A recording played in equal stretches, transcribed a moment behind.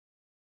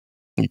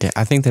Yeah,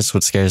 I think that's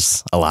what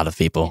scares a lot of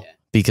people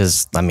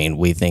because, I mean,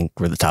 we think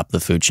we're the top of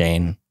the food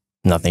chain.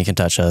 Nothing can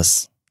touch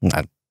us.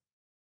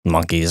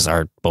 Monkeys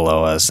are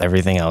below us.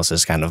 Everything else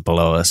is kind of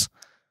below us.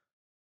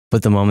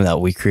 But the moment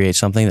that we create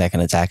something that can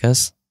attack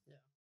us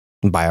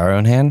by our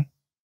own hand,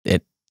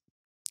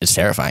 it's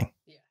terrifying.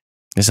 Yeah.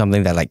 It's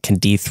something that like can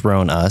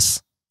dethrone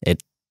us.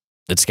 It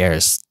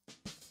scares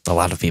a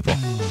lot of people.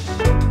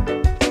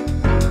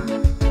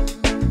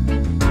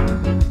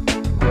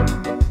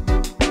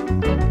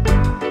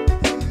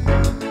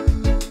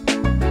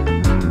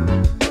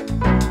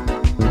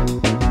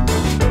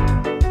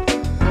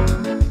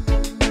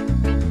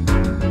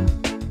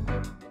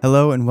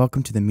 Hello and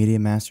welcome to the Media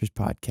Masters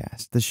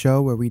Podcast, the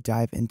show where we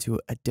dive into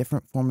a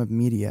different form of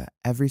media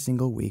every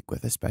single week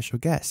with a special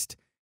guest.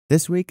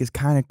 This week is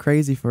kind of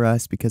crazy for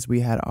us because we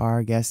had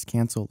our guest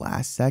cancel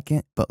last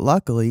second, but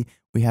luckily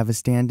we have a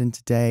stand-in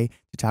today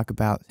to talk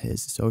about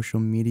his social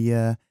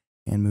media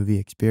and movie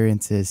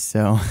experiences.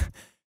 So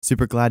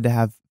super glad to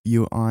have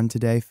you on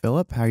today,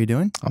 Phillip. How are you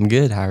doing? I'm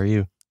good. How are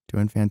you?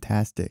 Doing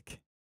fantastic.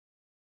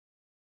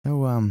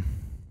 So,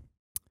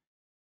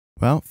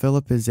 well,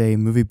 Phillip is a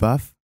movie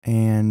buff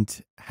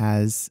and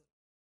has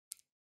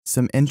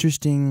some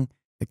interesting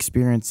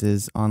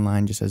experiences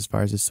online just as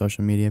far as his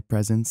social media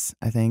presence,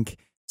 I think.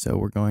 So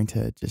we're going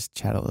to just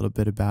chat a little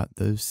bit about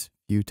those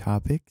few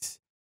topics.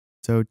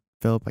 So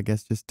Phillip, I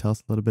guess just tell us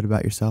a little bit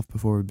about yourself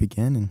before we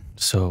begin.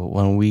 So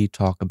when we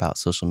talk about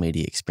social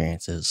media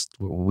experiences,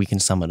 we can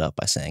sum it up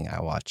by saying I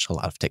watch a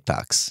lot of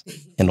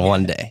TikToks in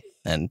one day.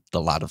 And a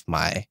lot of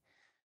my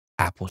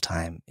Apple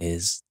time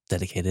is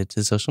dedicated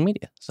to social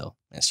media. So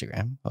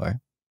Instagram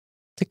or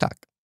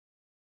TikTok.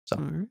 So,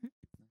 all right.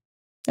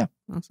 Yeah.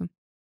 Awesome.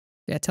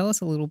 Yeah, tell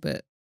us a little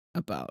bit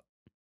about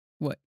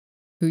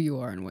who you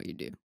are and what you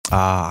do.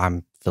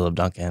 I'm Phillip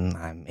Duncan.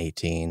 I'm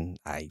 18.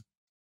 I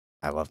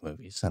love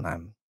movies, and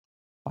I'm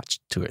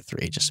watched 2 or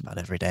 3 just about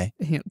every day.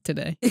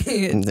 Today.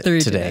 It's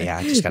 3 today. Yeah,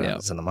 I just got out of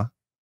the cinema.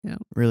 Yeah.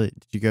 Really?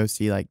 Did you go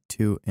see like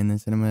 2 in the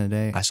cinema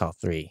today? I saw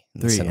 3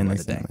 in 3 the cinema in the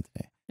today. cinema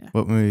today. Yeah.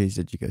 What movies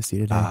did you go see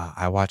today?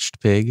 I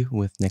watched Pig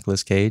with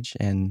Nicolas Cage,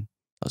 and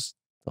that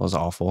was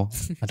awful.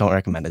 I don't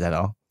recommend it at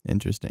all.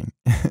 Interesting.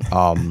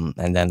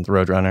 And then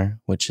Roadrunner,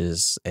 which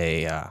is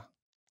a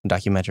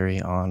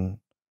documentary on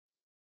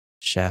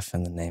chef,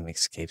 and the name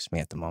escapes me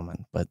at the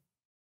moment, but it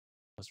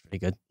was pretty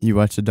good. You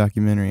watched a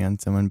documentary on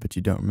someone, but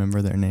you don't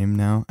remember their name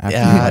now? After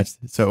Yeah. you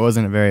watched it. So it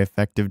wasn't a very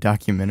effective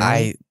documentary?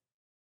 I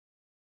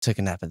took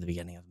a nap at the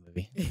beginning of the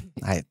movie.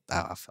 I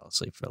fell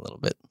asleep for a little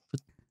bit, but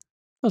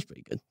it was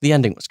pretty good. The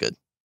ending was good.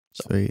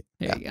 So, Sweet.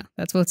 There you go.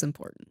 That's what's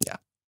important.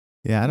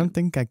 Yeah, I don't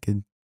think I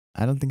could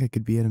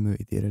be at a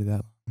movie theater that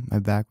long. My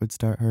back would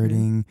start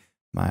hurting.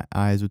 My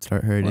eyes would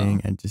start hurting.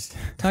 Well, and just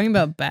talking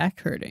about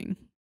back hurting,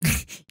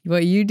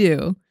 what you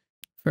do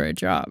for a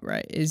job,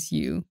 right, is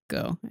you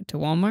go to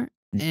Walmart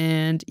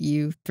and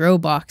you throw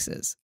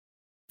boxes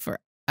for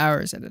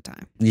hours at a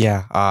time.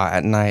 Yeah.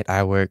 At night,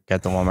 I work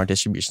at the Walmart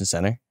distribution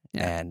center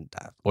and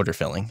order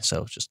filling.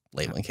 So just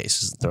labeling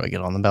cases and throwing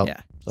it on the belt.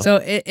 Yeah. So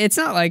it's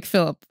not like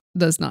Phillip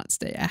does not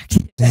stay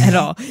active at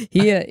all.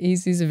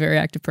 He's a very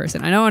active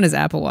person. I know on his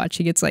Apple Watch,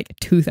 he gets like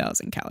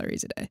 2,000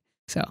 calories a day.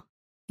 So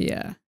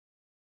yeah,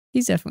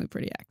 he's definitely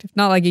pretty active.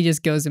 Not like he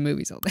just goes to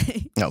movies all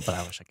day. No, but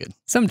I wish I could.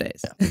 Some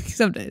days. Yeah.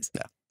 Some days.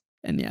 Yeah.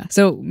 And yeah,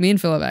 so me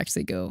and Phillip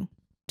actually go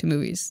to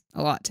movies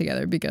a lot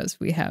together because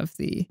we have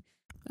the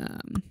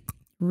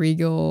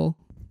Regal,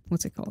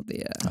 what's it called?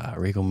 The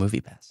Regal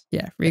Movie Pass.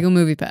 Yeah, Regal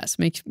Movie Pass.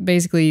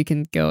 Basically, you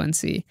can go and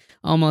see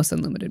almost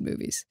unlimited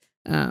movies.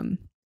 And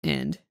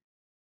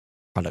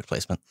Product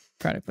placement.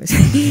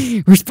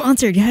 We're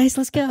sponsored, guys.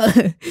 Let's go.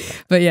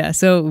 But yeah,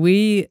 so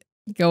we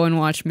go and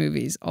watch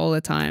movies all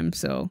the time.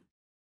 So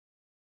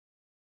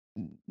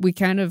we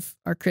kind of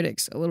are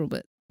critics a little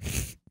bit.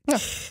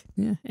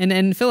 Yeah.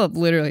 And Phillip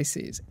literally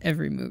sees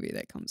every movie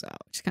that comes out,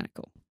 which is kind of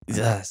cool.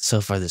 Yeah.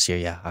 So far this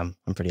year, I'm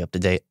pretty up to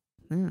date.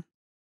 Yeah.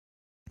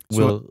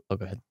 Go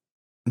ahead.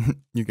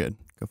 You're good.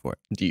 Go for it.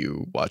 Do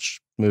you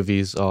watch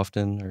movies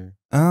often, or?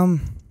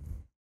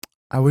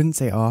 I wouldn't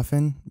say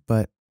often,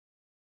 but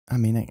I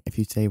mean, if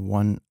you say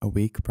one a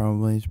week,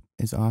 probably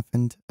is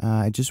often.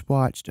 I just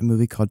watched a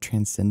movie called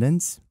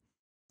Transcendence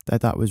that I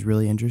thought was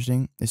really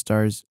interesting. It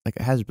has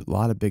a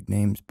lot of big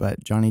names,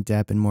 but Johnny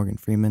Depp and Morgan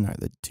Freeman are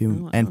the 2,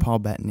 wow. and Paul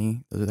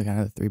Bettany. Those are the kind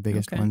of the 3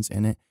 biggest Okay. ones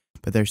in it.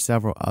 But there's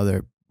several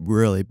other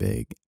really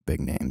big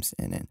names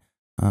in it.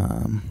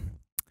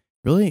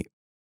 Really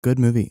good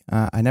movie.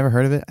 I never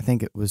heard of it. I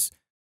think it was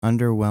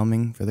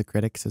underwhelming for the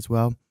critics as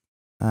well.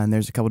 And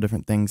there's a couple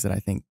different things that I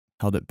think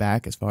held it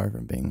back as far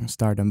from being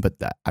stardom, but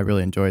that I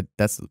really enjoyed.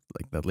 That's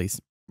like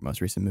the most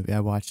recent movie I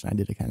watched, and I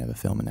did a kind of a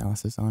film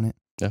analysis on it.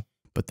 Yeah.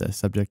 But the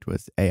subject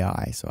was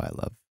AI, so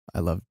I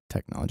love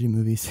technology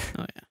movies.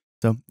 Oh yeah.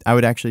 So I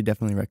would actually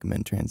definitely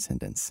recommend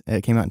Transcendence.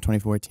 It came out in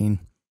 2014.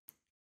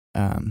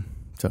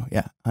 So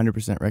yeah,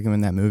 100%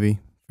 recommend that movie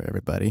for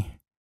everybody,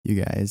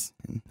 you guys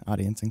and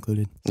audience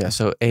included. Yeah.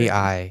 So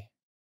AI,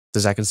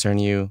 does that concern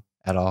you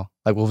at all?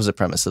 Like, what was the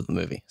premise of the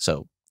movie?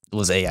 So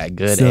was AI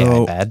good?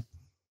 AI bad?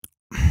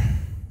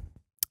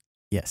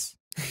 Yes.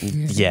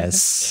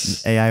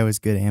 Yes. AI was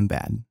good and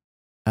bad.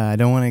 I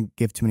don't want to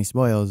give too many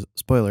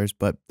spoilers,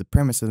 but the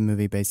premise of the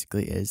movie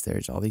basically is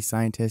there's all these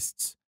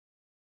scientists.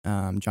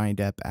 Johnny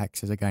Depp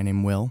acts as a guy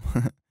named Will,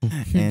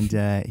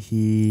 and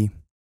he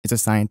is a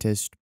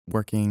scientist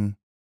working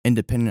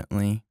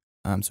independently,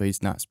 so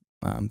he's not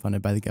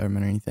funded by the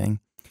government or anything,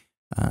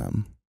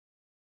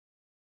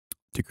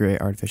 to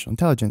create artificial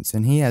intelligence.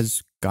 And he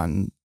has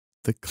gotten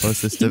the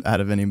closest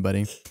out of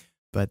anybody,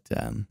 but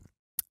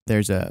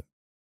there's a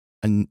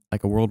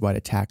worldwide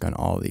attack on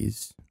all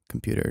these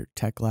computer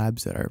tech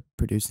labs that are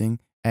producing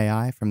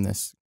AI from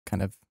this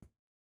kind of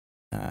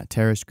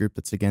terrorist group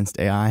that's against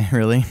AI,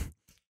 really,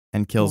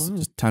 and kills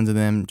just tons of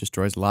them,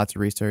 destroys lots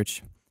of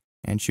research,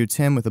 and shoots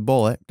him with a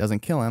bullet.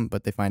 Doesn't kill him,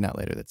 but they find out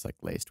later that's like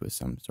laced with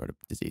some sort of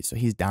disease. So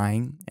he's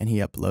dying, and he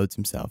uploads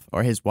himself,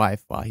 or his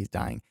wife, while he's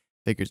dying,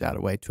 figures out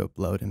a way to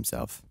upload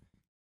himself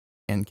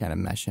and kind of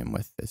mesh him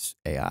with this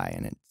AI,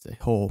 and it's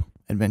a whole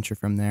adventure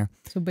from there.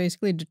 So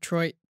basically,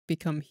 Detroit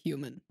Become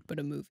Human, but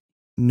a movie.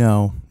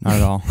 No, not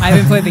at all. I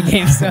haven't played the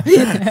game, so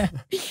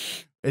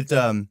it's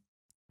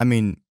I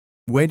mean,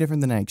 way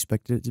different than I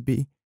expected it to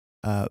be.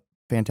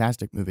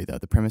 Fantastic movie though.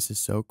 The premise is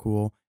so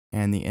cool,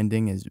 and the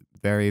ending is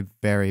very,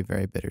 very,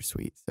 very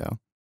bittersweet. So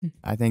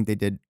I think they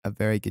did a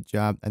very good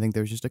job. I think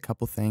there was just a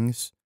couple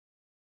things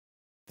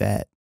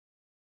that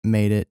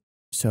made it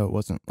so it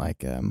wasn't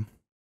like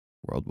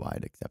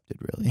worldwide accepted,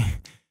 really.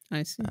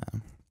 I see.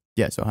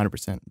 Yeah, so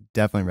 100%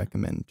 definitely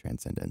recommend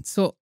Transcendence.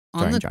 So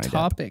on the Johnny Depp.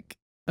 topic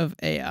of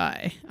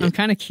AI, I'm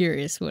kind of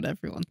curious what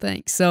everyone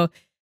thinks. So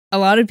a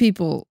lot of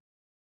people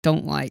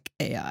don't like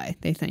AI.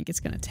 They think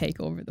it's going to take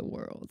over the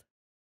world.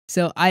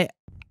 So I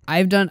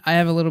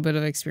have a little bit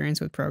of experience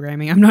with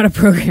programming. I'm not a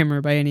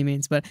programmer by any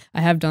means, but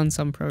I have done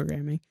some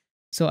programming.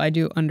 So I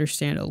do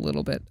understand a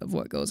little bit of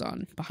what goes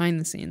on behind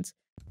the scenes.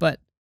 But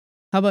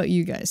how about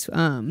you guys?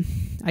 I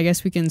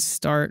guess we can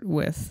start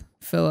with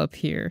Phillip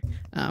here.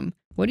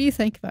 What do you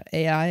think about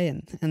AI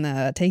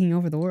and taking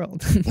over the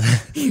world?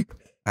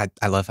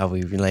 I love how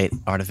we relate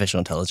artificial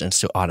intelligence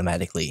to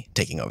automatically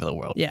taking over the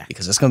world. Yeah.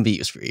 Because it's going to be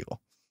used for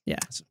evil. Yeah.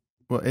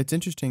 Well, it's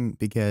interesting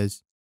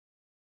because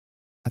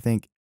I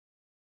think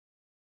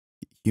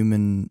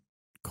human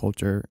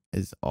culture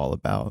is all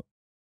about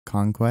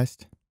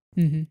conquest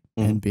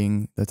and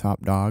being the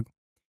top dog.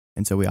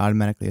 And so we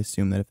automatically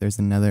assume that if there's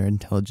another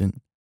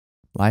intelligent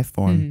life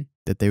form,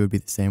 that they would be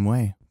the same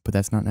way. But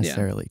that's not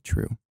necessarily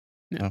true.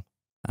 No.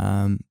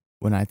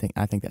 When I think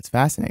that's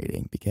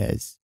fascinating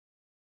because,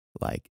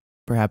 like,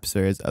 perhaps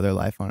there is other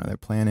life on another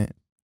planet,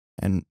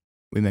 and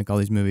we make all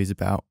these movies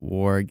about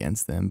war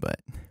against them,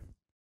 but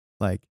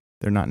like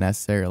they're not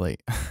necessarily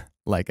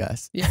like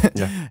us. Yeah.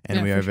 And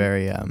Yeah, we are for sure.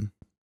 very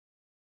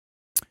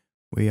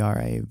we are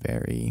a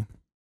very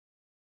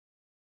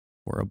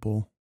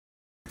horrible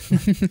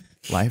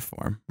life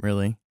form,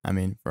 really. I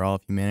mean, for all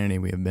of humanity,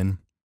 we have been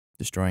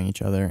destroying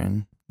each other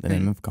in the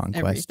name of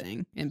conquest.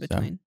 Everything in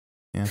between.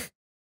 Yeah.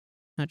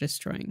 Not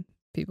destroying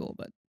people,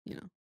 but,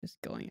 just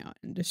going out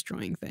and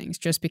destroying things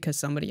just because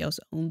somebody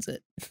else owns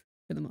it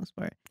for the most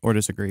part. Or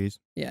disagrees.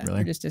 Yeah. Really.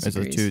 Or just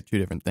disagrees. It's two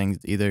different things.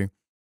 It's either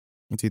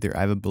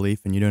I have a belief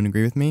and you don't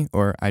agree with me,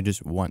 or I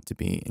just want to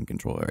be in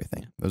control of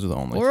everything. Those are the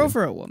only Or two.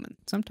 over a woman.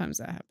 Sometimes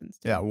that happens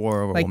too. Yeah,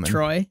 war over a Like woman.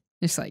 Troy.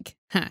 It's like,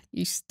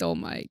 you stole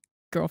my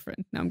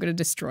girlfriend. Now I'm going to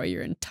destroy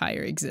your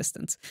entire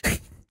existence.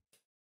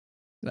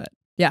 But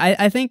yeah,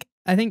 I think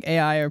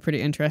AI are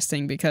pretty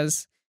interesting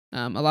because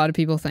a lot of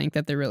people think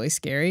that they're really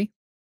scary.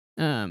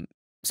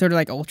 Sort of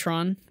like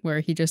Ultron, where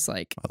he just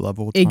like I love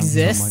Ultron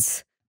exists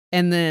so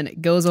and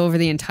then goes over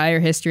the entire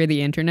history of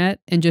the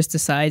internet and just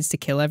decides to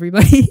kill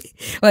everybody.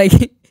 Like,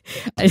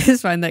 I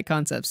just find that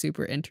concept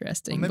super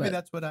interesting. much. Well, maybe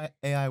but that's what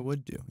AI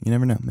would do. You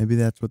never know. Maybe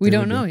that's what we they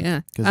don't would know. do.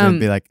 Yeah, Because they'd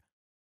be like,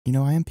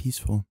 I am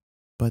peaceful,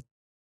 but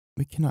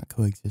we cannot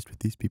coexist with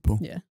these people.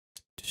 Yeah.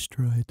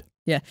 Destroyed.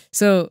 Yeah.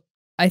 So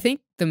I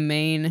think the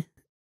main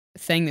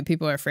thing that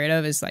people are afraid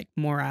of is like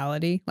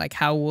morality. Like,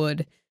 how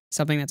would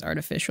something that's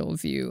artificial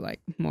view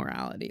like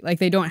morality? Like,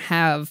 they don't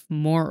have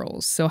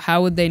morals. So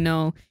how would they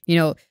know?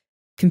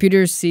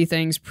 Computers see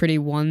things pretty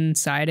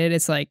one-sided.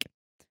 It's like,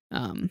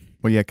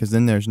 Well, yeah, because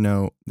then there's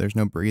no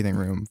breathing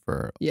room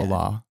for a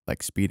law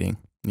like speeding.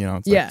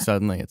 It's like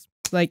suddenly it's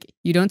like,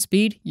 you don't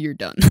speed, you're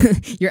done.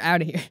 You're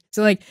out of here.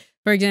 So like,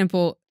 for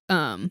example,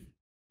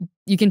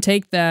 you can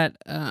take that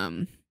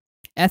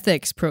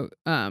ethics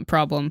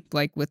problem,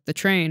 like with the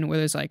train where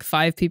there's like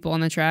 5 people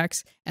on the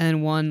tracks and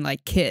then one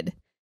like kid.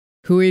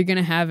 Who are you going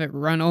to have it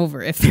run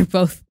over if they're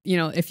both,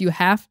 if you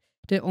have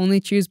to only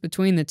choose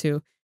between the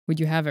two, would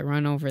you have it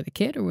run over the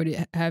kid or would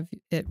you have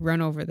it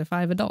run over the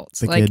 5 adults?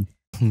 the like, kid.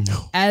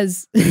 No.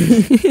 as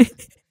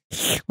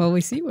well, we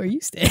see where you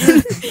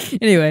stand.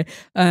 Anyway,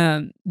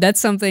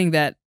 that's something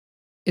that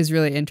is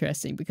really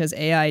interesting because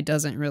AI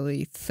doesn't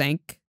really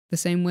think the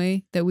same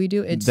way that we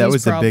do. That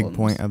was a big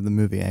point of the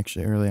movie,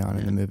 actually. Early on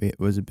in the movie, it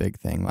was a big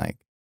thing. Like,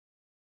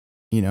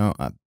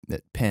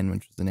 that Penn,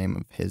 which was the name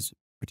of his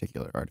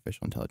particular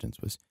artificial intelligence,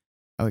 was,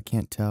 it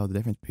can't tell the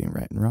difference between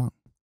right and wrong.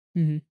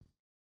 Mm-hmm.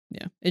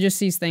 Yeah, it just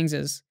sees things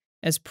as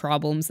as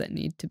problems that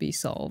need to be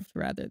solved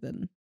rather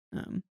than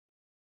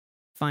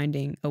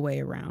finding a way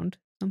around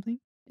something.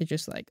 It's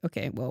just like,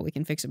 okay, well, we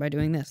can fix it by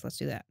doing this. Let's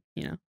do that,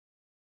 you know?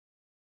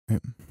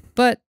 Right.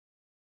 But,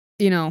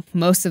 you know,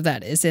 most of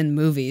that is in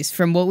movies.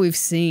 From what we've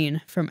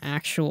seen from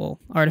actual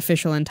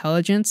artificial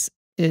intelligence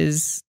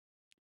is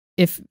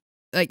if,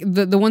 like,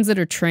 the ones that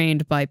are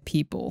trained by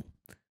people,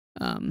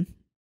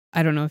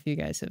 I don't know if you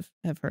guys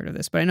have heard of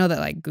this, but I know that,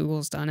 like,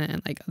 Google's done it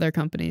and, like, other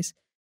companies,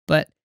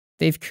 but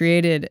they've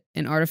created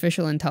an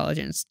artificial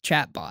intelligence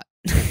chatbot.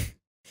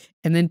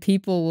 And then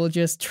people will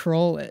just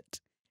troll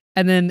it.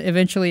 And then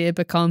eventually it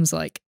becomes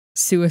like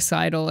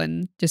suicidal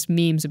and just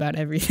memes about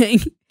everything.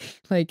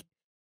 Like,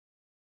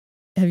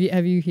 have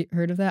you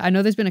heard of that? I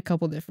know there's been a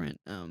couple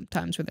different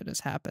times where that has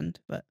happened,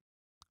 but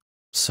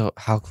So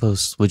how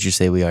close would you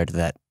say we are to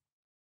that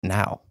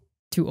now?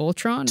 to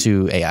Ultron?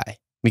 To AI?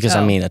 Because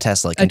I Oh. mean, a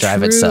Tesla can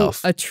drive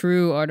itself. A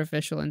true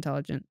artificial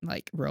intelligent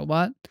like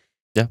robot.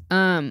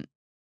 Yeah.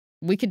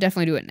 We could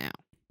definitely do it now.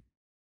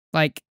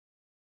 Like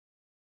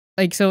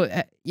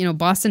so, you know,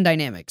 Boston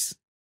Dynamics,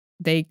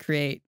 they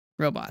create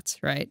robots,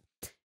 right?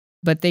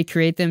 But they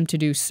create them to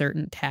do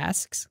certain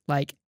tasks,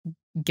 like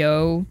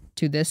go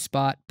to this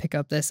spot, pick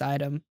up this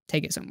item,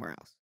 take it somewhere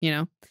else. You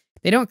know,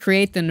 they don't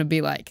create them to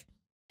be like,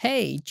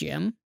 "Hey,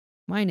 Jim,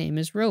 my name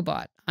is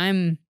Robot.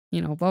 I'm,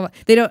 you know, blah blah."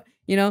 They don't,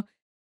 you know.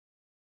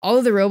 All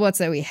of the robots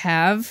that we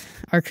have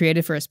are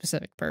created for a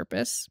specific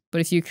purpose.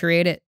 But if you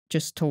create it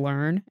just to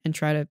learn and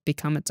try to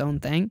become its own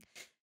thing,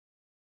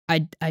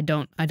 I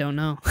don't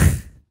know.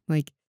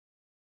 Like,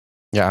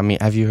 Yeah, I mean,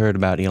 have you heard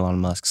about Elon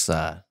Musk's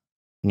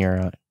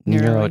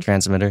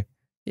neurotransmitter?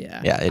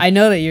 yeah. Yeah, I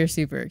know that you're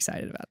super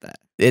excited about that.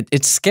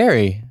 It's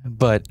scary,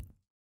 but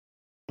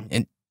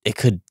it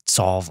could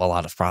solve a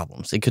lot of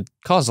problems. It could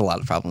cause a lot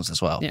of problems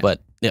as well. Yeah.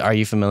 But are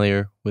you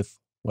familiar with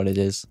what it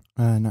is?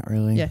 Not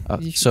really. Yeah,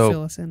 you should so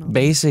fill us in on that.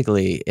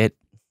 basically,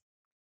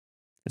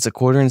 it's a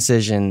quarter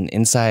incision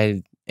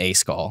inside a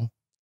skull,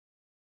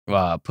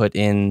 put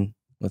in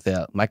with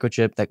a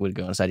microchip that would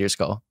go inside your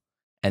skull,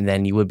 and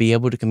then you would be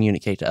able to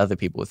communicate to other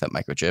people with that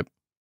microchip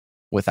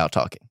without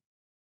talking.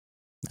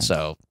 Nice.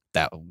 So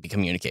that would be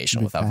communication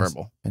Be without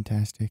verbal.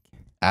 Fantastic.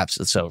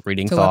 Absolutely. So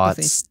reading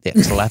Telepathy. thoughts.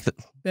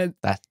 Yeah,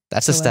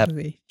 that's a step.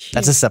 Telepathy.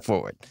 That's a step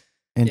forward.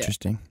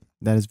 Interesting.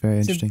 That is very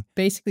So interesting.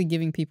 basically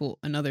giving people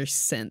another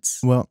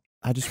sense. Well,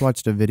 I just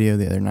watched a video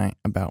the other night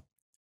about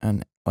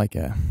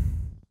a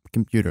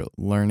computer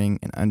learning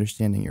and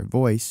understanding your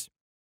voice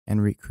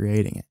and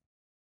recreating it,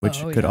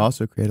 which could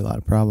also create a lot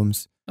of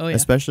problems, Oh yeah.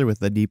 especially with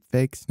the deep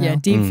fakes now. Yeah,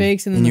 deep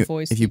fakes and then the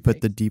voice. If you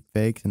put the deep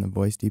fakes and the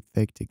voice deep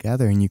fake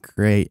together and you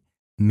create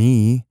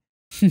me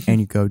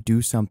and you go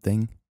do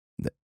something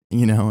that,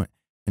 you know,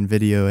 and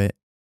video it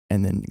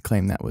and then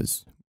claim that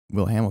was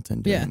Will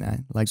Hamilton doing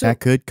that. Like, So- that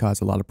could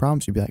cause a lot of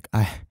problems. You'd be like,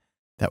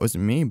 that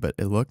wasn't me, but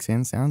it looks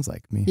and sounds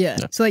like me. Yeah.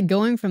 So like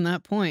going from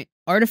that point,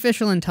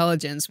 artificial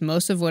intelligence,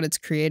 most of what it's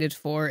created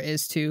for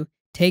is to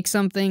take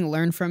something,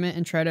 learn from it,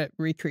 and try to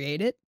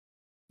recreate it.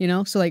 You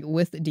know? So like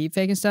with the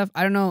deepfake and stuff,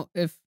 I don't know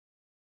if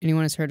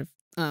anyone has heard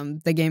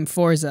of the game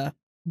Forza.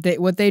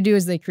 What they do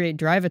is they create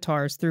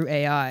drivatars through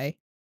AI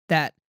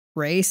that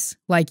race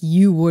like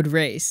you would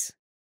race.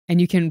 And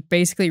you can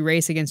basically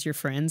race against your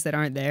friends that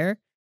aren't there.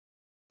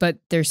 But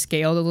they're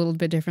scaled a little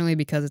bit differently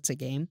because it's a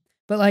game.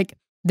 But like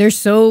they're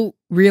so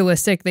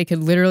realistic, they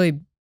could literally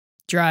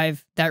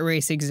drive that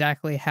race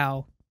exactly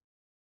how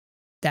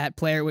that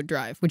player would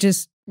drive, which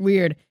is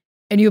weird.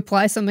 And you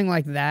apply something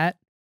like that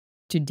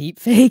to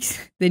deepfakes,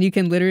 then you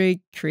can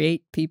literally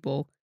create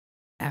people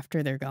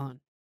after they're gone.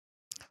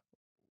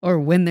 Or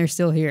when they're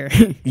still here.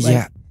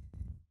 Yeah.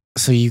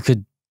 So you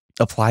could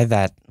apply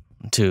that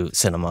to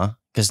cinema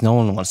because no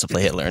one wants to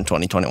play Hitler in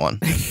 2021.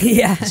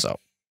 Yeah. So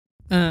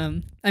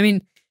I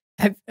mean,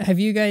 have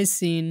you guys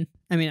seen,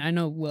 I mean, I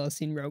know Will has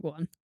seen Rogue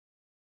One.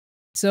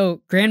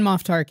 So Grand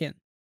Moff Tarkin,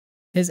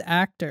 his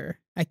actor,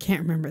 I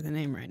can't remember the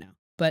name right now,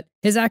 but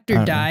his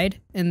actor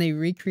died and they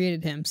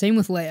recreated him. Same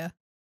with Leia.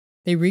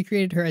 They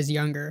recreated her as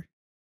younger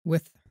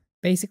with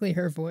basically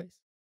her voice.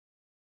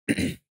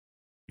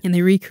 And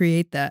they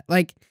recreate that.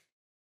 Like,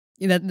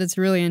 that's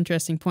a really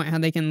interesting point, how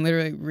they can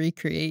literally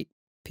recreate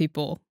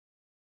people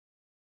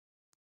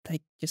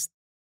like just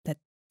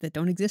that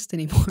don't exist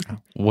anymore.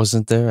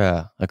 wasn't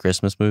there a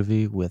Christmas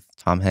movie with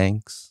Tom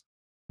Hanks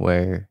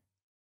where,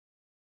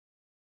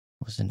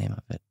 what was the name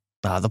of it?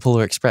 The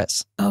Polar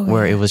Express,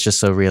 where it was just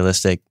so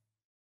realistic.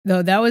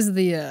 No, that was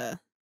the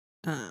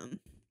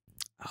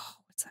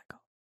what's that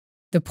called?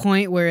 The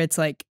point where it's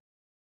like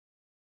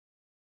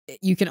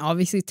you can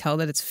obviously tell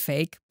that it's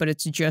fake, but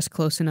it's just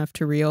close enough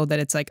to real that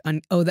it's like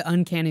the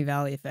uncanny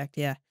valley effect.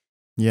 Yeah.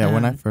 Yeah,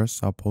 when I first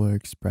saw Polar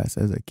Express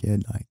as a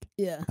kid, like,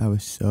 Yeah. I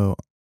was so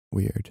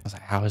weird. I was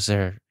like, how is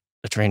there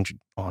a train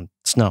on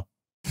snow?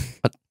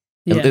 But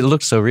Yeah. it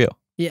looks so real.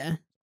 Yeah.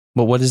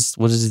 But what is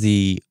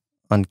the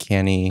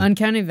uncanny?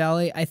 Uncanny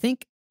Valley. I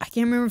can't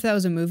remember if that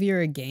was a movie or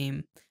a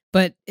game,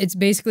 but it's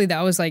basically,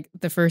 that was like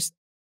the first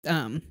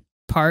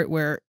part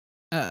where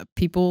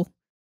people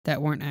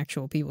that weren't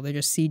actual people, they're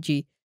just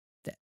CG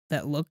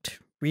that looked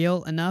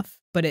real enough,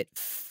 but it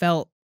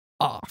felt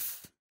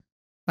off.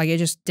 Like it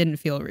just didn't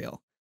feel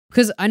real.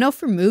 Because I know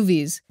for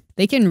movies,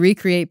 they can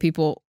recreate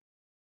people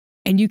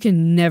and you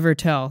can never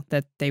tell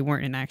that they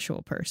weren't an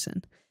actual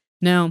person.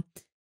 Now,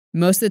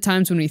 most of the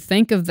times when we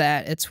think of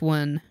that, it's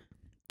when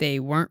they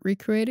weren't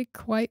recreated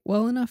quite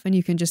well enough and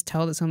you can just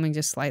tell that something's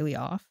just slightly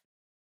off.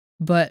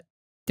 But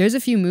there's a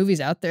few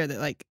movies out there that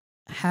like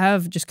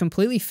have just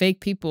completely fake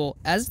people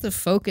as the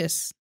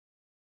focus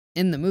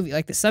in the movie,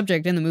 like the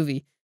subject in the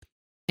movie,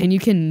 and you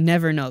can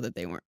never know that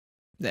they weren't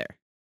there,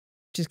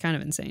 which is kind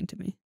of insane to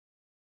me.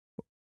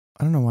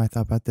 I don't know why I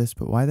thought about this,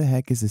 but why the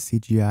heck is the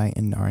CGI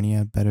in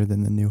Narnia better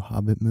than the new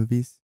Hobbit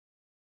movies?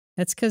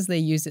 That's because they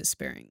used it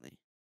sparingly.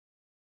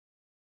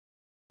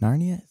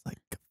 Narnia is like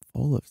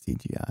full of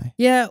CGI.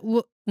 Yeah,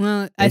 well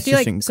I It's feel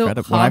just like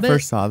incredible. so When I Hobbit,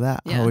 first saw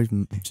that, yeah. I was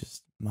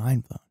just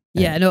mind blown.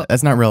 Yeah, no,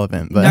 that's not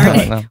relevant, but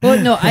Narnia.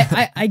 Well, no,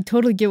 I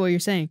totally get what you're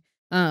saying.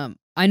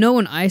 I know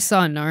when I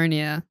saw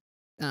Narnia,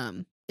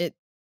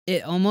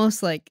 it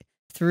almost like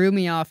threw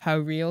me off how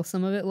real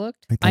some of it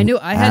looked. like I knew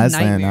I had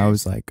Aslan, nightmares. I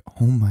was like,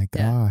 oh my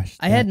Yeah. gosh.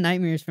 I had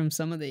nightmares from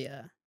some of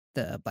the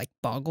like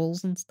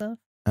boggles and stuff.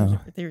 Oh.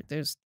 They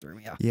just threw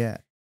me off. Yeah.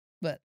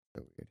 But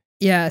So weird.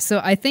 yeah,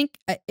 so I think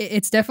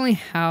it's definitely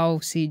how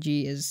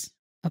CG is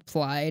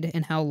applied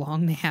and how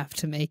long they have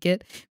to make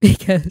it,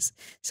 because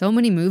so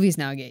many movies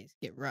nowadays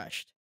get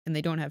rushed and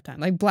they don't have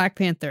time. Like Black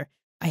Panther,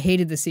 I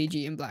hated the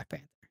CG in Black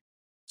Panther.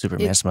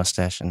 Superman's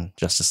mustache and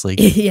Justice League.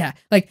 Yeah,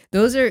 like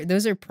those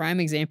are prime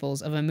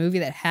examples of a movie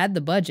that had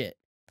the budget,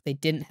 but they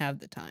didn't have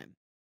the time.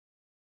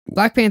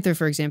 Black Panther,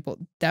 for example,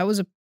 that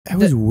was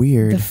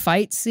weird. the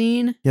fight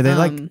scene. Yeah, they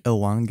like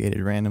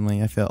elongated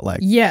randomly. I felt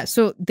like Yeah,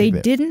 so they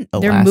bit didn't.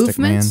 Their Elastic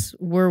movements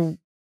were.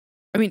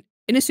 I mean,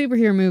 in a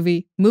superhero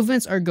movie,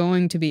 movements are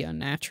going to be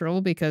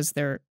unnatural because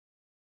they're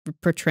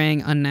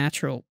portraying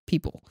unnatural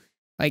people,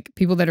 like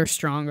people that are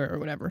stronger or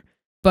whatever.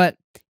 But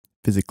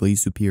physically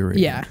superior.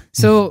 yeah,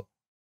 so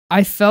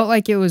I felt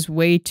like it was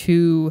way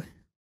too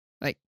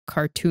like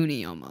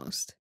cartoony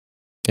almost.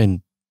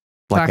 In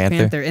Black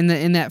Panther.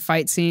 in that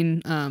fight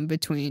scene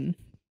between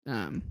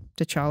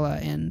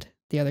T'Challa and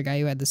the other guy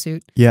who had the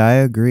suit. Yeah, I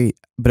agree.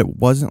 But it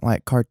wasn't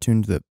like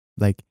cartoons that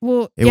like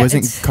it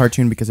wasn't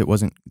cartoon because it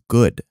wasn't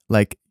good.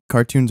 Like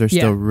cartoons are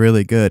still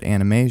really good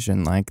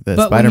animation. Like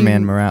the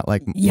Spider-Man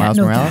Miles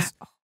Morales.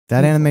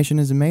 That animation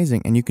is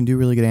amazing, and you can do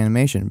really good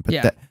animation.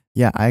 But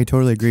I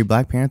totally agree.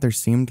 Black Panther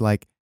seemed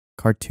like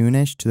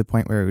cartoonish to the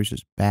point where it was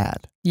just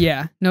bad.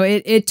 Yeah, no,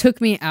 it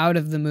took me out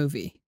of the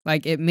movie.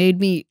 Like it made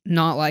me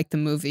not like the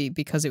movie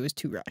because it was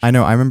too rushed. I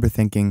know. I remember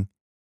thinking,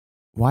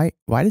 why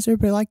does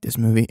everybody like this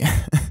movie?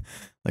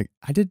 Like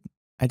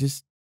I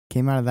just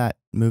came out of that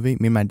movie.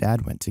 Me and my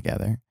dad went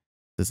together.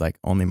 This is like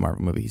only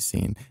Marvel movie he's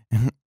seen.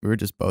 And we were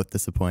just both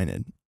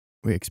disappointed.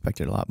 We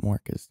expected a lot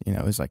more because,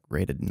 it was like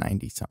rated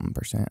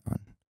 90-something% on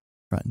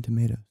Rotten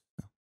Tomatoes.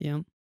 So. Yeah.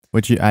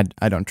 Which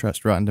I don't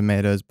trust Rotten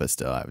Tomatoes, but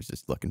still I was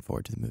just looking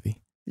forward to the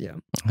movie. Yeah.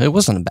 It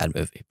wasn't a bad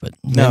movie, but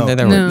not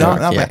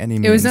by any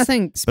means. It was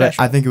nothing special.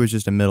 But I think it was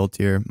just a middle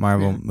tier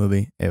Marvel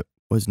movie. It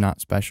was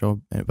not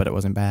special, but it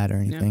wasn't bad or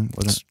anything. It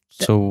wasn't.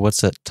 So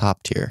what's at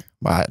top tier?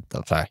 I'm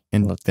sorry.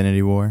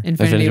 Infinity War.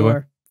 Infinity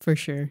War, for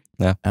sure.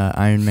 Yeah.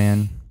 Iron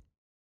Man.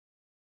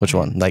 Which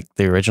one? Like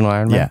the original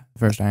Iron Man? Yeah,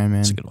 first Iron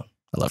Man. That's a good one.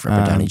 I love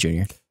Robert Downey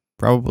Jr.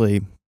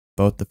 Probably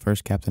both the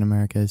first Captain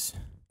Americas.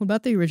 What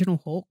about the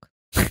original Hulk?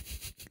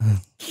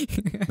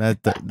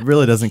 that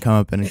really doesn't come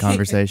up in a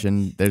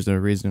conversation. There's a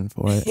reason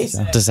for it.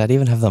 So. Does that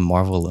even have the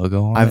Marvel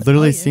logo on I've it?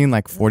 literally seen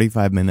like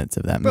 45 minutes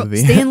of that movie.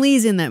 Stan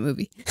Lee's in that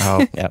movie.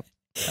 Oh, yeah.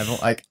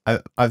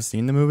 I've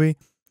seen the movie,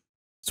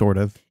 sort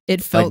of.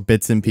 It felt like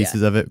bits and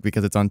pieces of it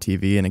because it's on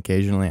TV, and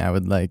occasionally I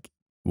would like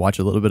watch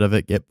a little bit of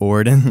it, get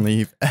bored, and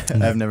leave.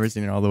 I've never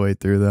seen it all the way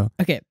through though.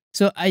 Okay,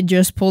 so I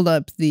just pulled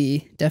up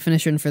the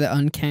definition for the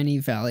uncanny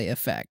valley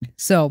effect.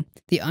 So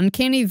the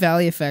uncanny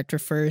valley effect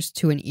refers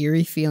to an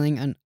eerie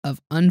feeling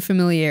of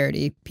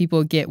unfamiliarity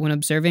people get when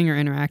observing or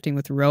interacting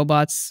with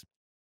robots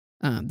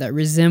that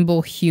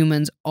resemble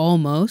humans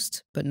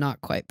almost, but not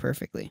quite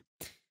perfectly.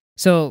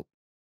 So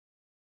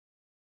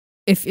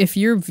if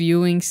you're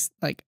viewing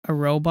like a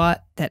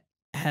robot that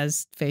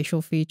has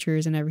facial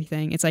features and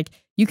everything, it's like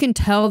you can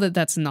tell that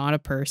that's not a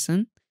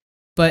person,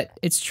 but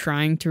it's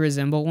trying to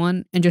resemble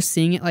one, and just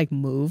seeing it like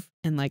move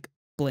and like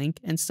blink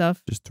and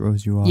stuff just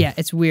throws you off. Yeah,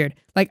 it's weird.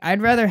 Like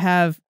I'd rather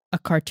have a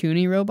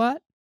cartoony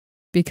robot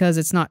because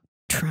it's not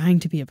trying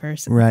to be a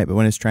person. Right, but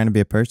when it's trying to be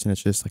a person,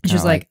 it's just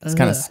like it's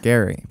kind of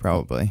scary,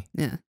 probably.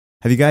 Yeah.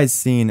 Have you guys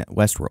seen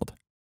Westworld?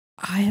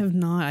 I have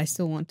not. I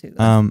still want to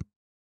though.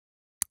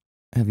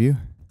 Have you?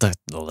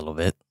 A little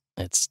bit.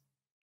 It's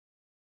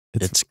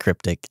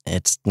cryptic.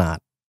 It's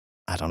not.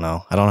 I don't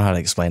know. I don't know how to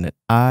explain it.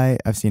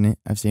 I've seen it.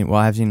 I've seen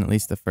at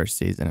least the first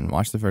season and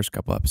watched the first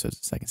couple episodes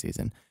of the second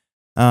season.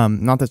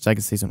 Not that the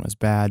second season was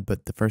bad,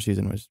 but the first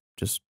season was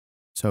just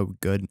so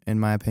good in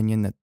my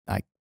opinion that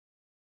I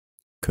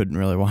couldn't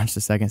really watch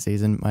the second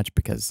season much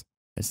because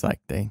it's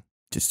like they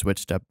just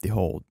switched up the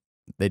whole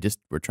they just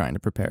were trying to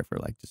prepare for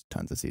like just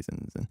tons of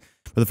seasons.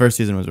 But the first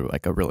season was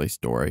like a really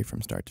story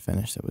from start to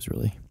finish. That was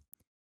really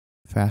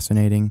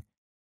fascinating.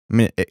 I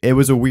mean, it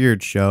was a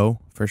weird show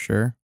for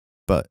sure,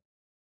 but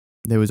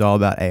it was all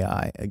about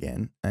AI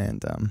again,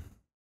 and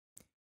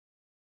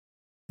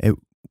it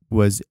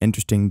was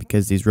interesting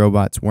because these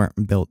robots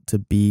weren't built to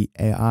be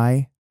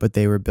AI, but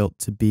they were built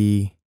to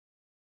be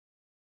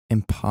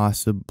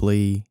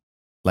impossibly,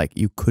 like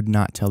you could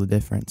not tell the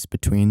difference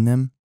between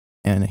them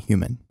and a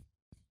human.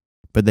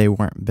 But they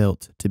weren't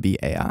built to be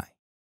AI.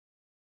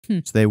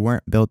 So they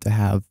weren't built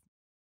to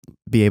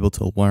be able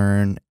to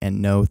learn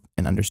and know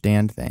and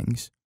understand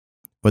things.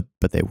 But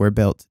they were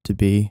built to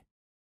be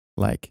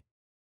like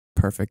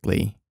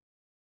perfectly,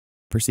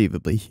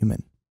 perceivably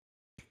human.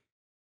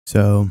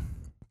 So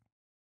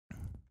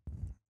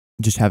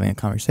just having a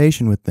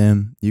conversation with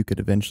them, you could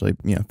eventually,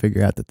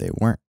 figure out that they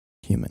weren't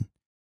human.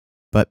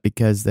 But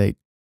because they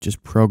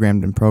just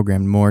programmed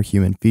more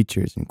human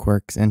features and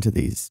quirks into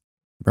these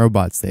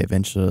robots, they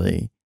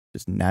eventually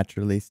just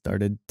naturally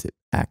started to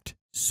act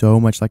so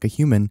much like a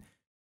human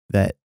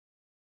that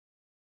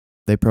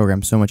they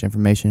programmed so much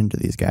information into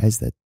these guys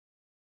that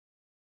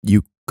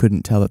you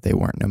couldn't tell that they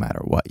weren't no matter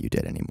what you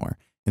did anymore.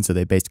 And so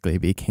they basically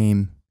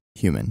became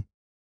human,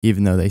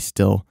 even though they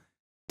still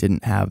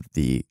didn't have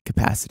the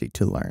capacity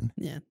to learn.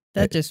 Yeah,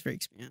 that just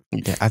freaks me out.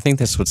 Yeah, I think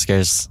that's what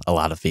scares a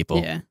lot of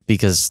people. Yeah.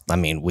 Because, I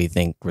mean, we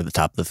think we're the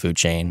top of the food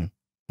chain.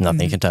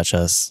 Nothing can touch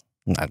us.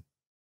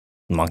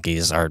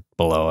 Monkeys are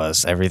below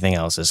us. Everything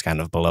else is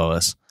kind of below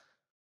us.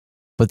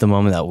 But the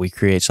moment that we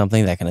create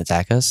something that can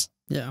attack us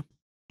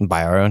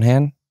by our own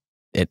hand,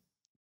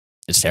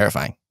 it's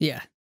terrifying.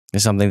 Yeah.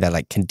 It's something that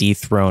like can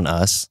dethrone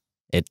us.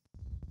 It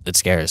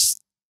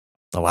scares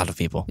a lot of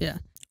people. Yeah.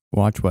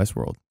 Watch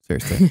Westworld.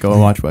 Seriously. Go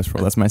and watch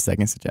Westworld. That's my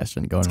second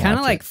suggestion. Go and watch it. It's kind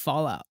of like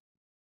Fallout.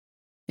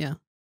 Yeah.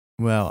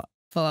 Well,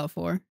 Fallout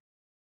 4. You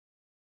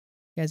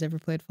guys ever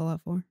played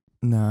Fallout 4?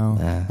 No.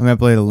 I mean, I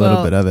played a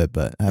little bit of it,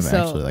 but I haven't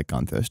actually like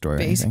gone through a story.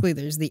 Basically,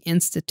 there's the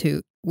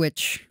Institute,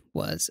 which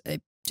was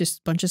just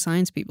a bunch of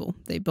science people.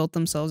 They built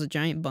themselves a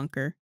giant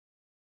bunker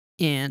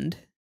and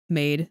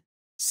made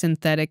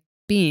synthetic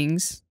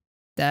beings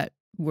that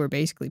were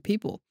basically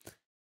people.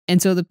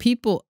 And so the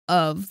people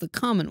of the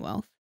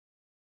Commonwealth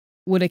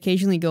would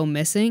occasionally go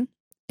missing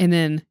and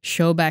then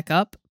show back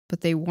up,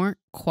 but they weren't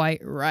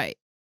quite right.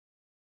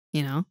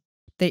 You know,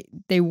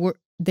 they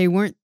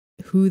weren't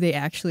who they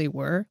actually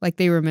were. Like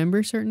they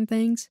remember certain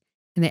things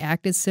and they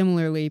acted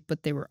similarly,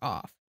 but they were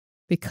off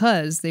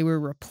because they were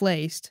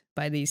replaced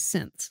by these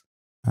synths.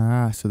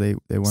 So they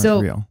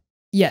weren't real.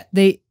 Yeah,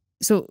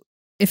 so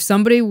if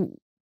somebody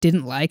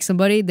didn't like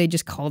somebody, they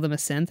just call them a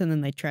synth and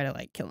then they try to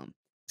like kill them.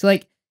 So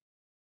like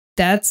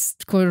that's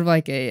kind of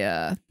like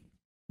a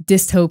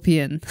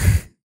dystopian.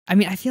 I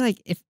mean, I feel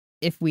like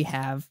if we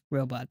have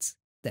robots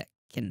that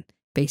can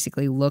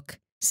basically look,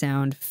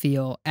 sound,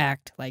 feel,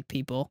 act like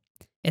people,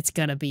 it's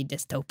gonna be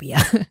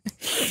dystopia.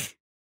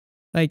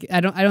 Like I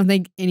don't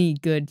think any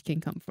good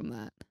can come from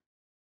that.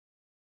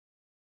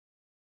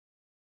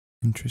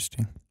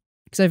 Interesting.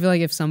 Because I feel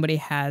like if somebody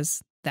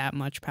has that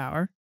much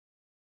power,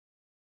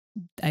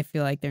 I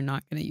feel like they're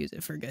not gonna use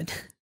it for good.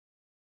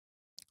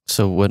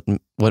 So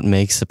what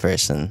makes a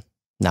person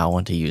not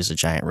want to use a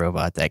giant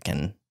robot that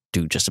can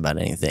do just about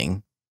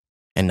anything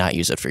and not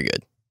use it for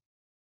good?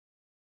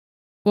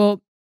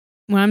 Well,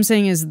 what I'm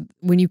saying is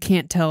when you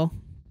can't tell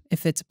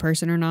if it's a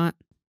person or not,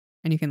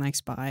 and you can like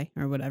spy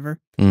or whatever,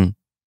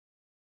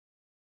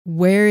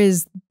 where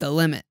is the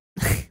limit?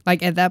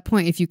 Like at that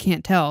point, if you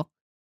can't tell,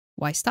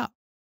 why stop?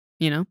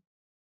 You know?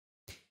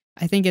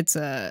 I think it's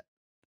a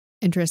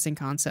interesting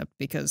concept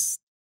because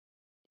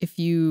if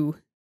you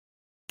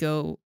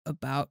go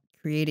about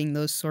creating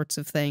those sorts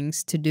of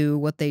things to do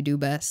what they do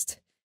best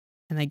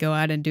and they go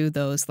out and do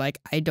those, like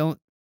I don't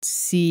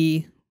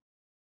see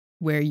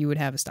where you would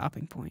have a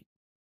stopping point.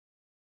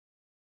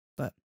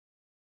 But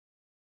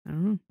I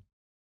don't know.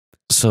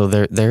 So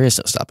there is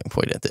no stopping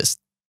point at this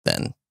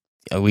then.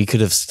 We could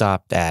have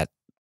stopped at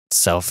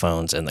cell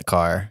phones in the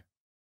car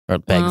or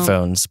bag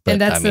phones, but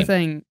and that's the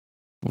thing.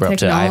 We're up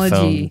to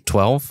iPhone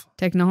 12.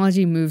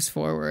 Technology moves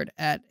forward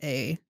at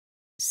a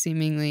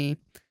seemingly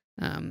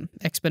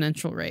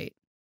exponential rate.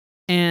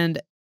 And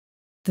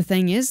the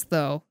thing is,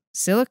 though,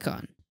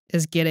 silicon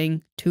is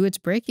getting to its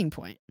breaking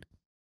point.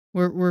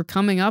 We're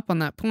coming up on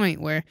that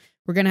point where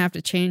we're going to have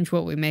to change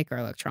what we make our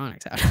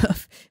electronics out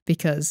of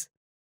because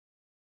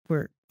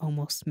we're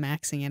almost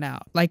maxing it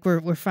out. Like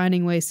we're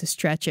finding ways to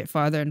stretch it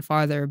farther and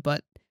farther,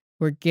 but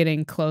we're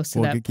getting close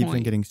to that point. It keeps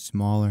on getting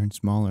smaller and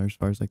smaller as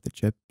far as like the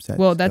chipset.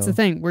 Well, that's the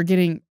thing. We're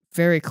getting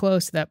very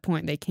close to that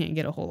point. They can't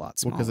get a whole lot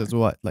smaller. Well, because it's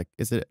what? Like,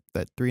 is it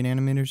at 3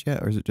 nanometers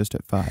yet, or is it just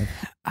at 5?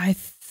 I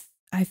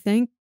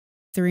think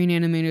 3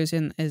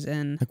 nanometers is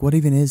in. Like, what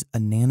even is a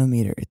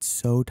nanometer? It's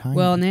so tiny.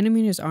 Well,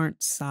 nanometers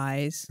aren't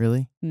size.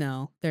 Really?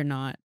 No, they're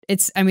not.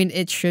 I mean,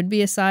 it should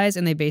be a size,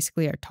 and they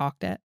basically are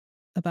talked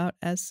about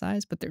as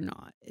size, but they're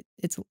not.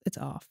 It's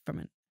off from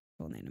a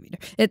full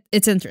nanometer.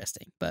 It's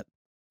interesting, but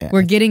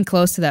we're getting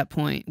close to that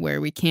point where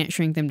we can't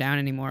shrink them down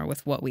anymore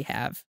with what we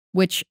have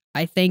which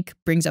I think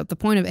brings up the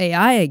point of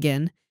AI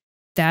again.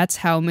 That's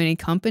how many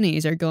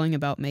companies are going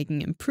about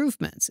making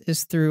improvements,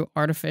 is through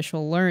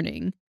artificial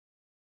learning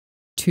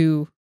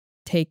to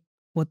take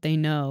what they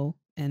know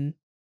and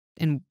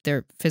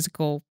their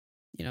physical,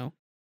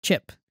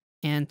 chip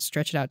and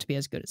stretch it out to be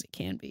as good as it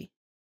can be.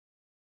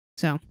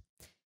 So,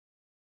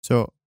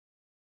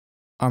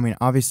 I mean,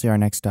 obviously our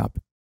next stop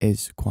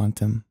is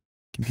quantum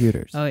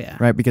computers. oh yeah.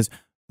 Right? Because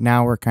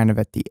now we're kind of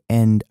at the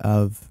end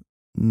of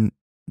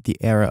the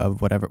era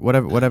of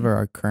whatever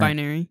our current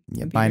Binary.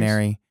 computers.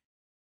 binary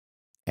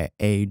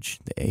age,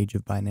 the age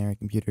of binary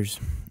computers.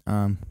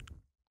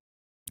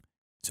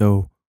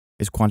 So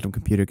is quantum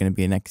computer going to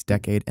be next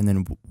decade, and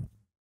then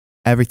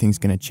everything's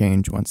going to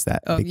change once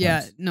that? Oh becomes,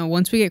 yeah, no.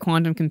 Once we get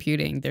quantum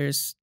computing,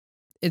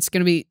 it's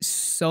going to be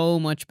so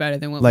much better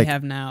than what Like, we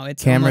have now.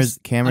 It's cameras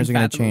almost are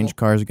going to change, unfathomable.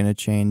 cars are going to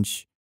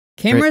change.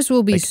 Cameras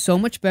will be like- so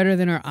much better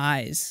than our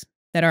eyes.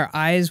 That our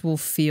eyes will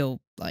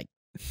feel like.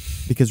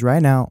 Because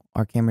right now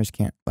our cameras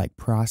can't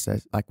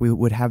process. Like, we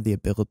would have the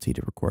ability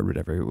to record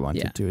whatever we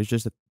wanted to. It's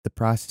just that the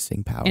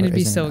processing power, And it'd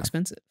be isn't so enough.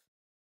 expensive.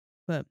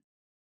 But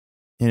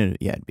And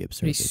it'd be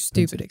absurd. it'd be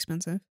stupid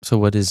expensive. So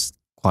what is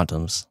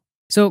quantums?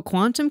 So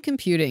quantum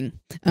computing.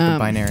 The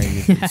binary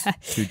uses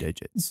 2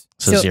 digits.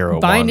 So 0,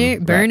 binary,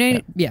 1.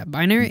 binary, yeah.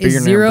 binary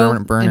is 0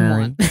 and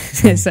 1.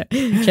 So,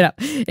 shut up.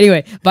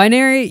 Anyway,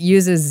 binary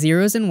uses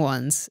zeros and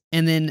ones,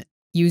 and then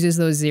uses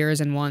those zeros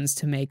and ones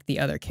to make the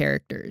other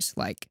characters,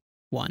 like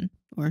 1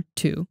 or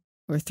 2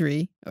 or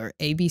 3 or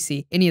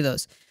ABC, any of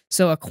those.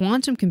 So a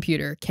quantum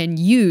computer can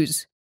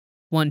use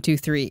 1, 2,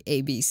 3,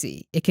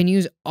 ABC. It can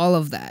use all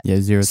of that. Yeah,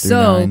 0 through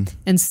So 9.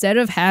 instead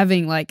of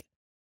having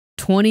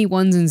 20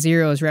 ones and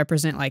zeros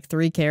represent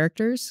 3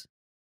 characters,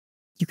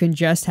 you can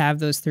just have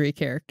those 3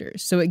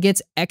 characters. So it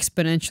gets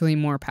exponentially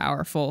more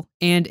powerful,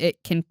 and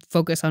it can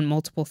focus on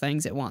multiple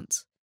things at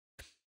once.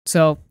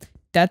 So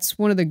that's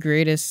one of the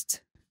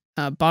greatest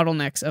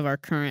bottlenecks of our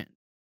current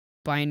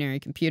binary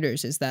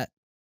computers, is that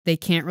they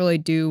can't really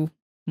do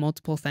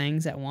multiple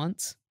things at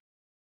once.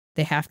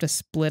 They have to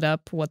split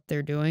up what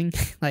they're doing.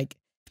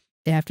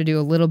 They have to do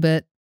a little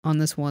bit on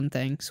this one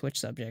thing, switch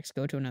subjects,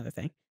 go to another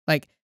thing.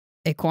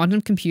 A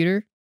quantum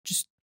computer,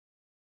 just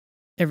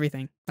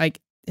everything.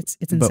 It's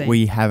insane. But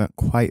we haven't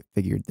quite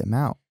figured them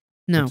out.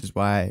 No, Which is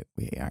why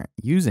we aren't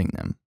using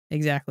them.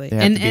 exactly. They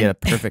have to be at a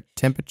perfect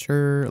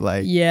temperature.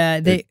 Yeah,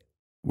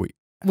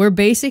 we're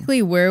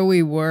basically where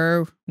we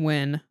were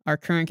when our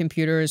current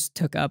computers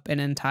took up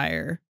an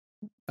entire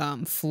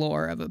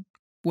floor of a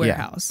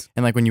warehouse.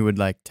 And when you would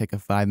take a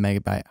 5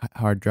 megabyte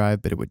hard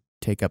drive, but it would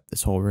take up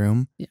this whole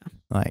room.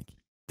 Yeah.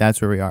 That's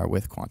where we are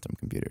with quantum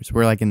computers.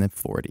 We're in the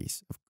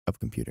 40s of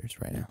computers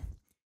right now.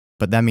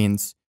 But that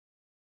means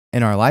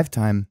in our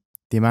lifetime,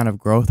 the amount of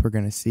growth we're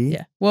going to see.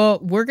 Yeah.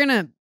 Well,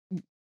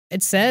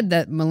 it's said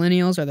that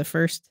millennials are the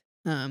first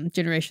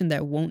generation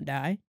that won't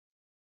die.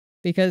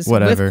 Because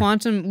Whatever.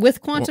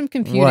 with quantum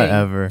computing.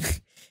 Whatever.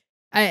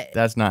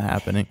 That's not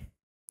happening.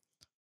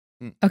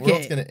 Okay.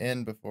 World's going to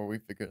end before we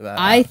figure that out.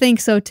 I think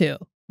so too.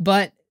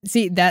 But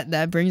see,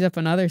 that brings up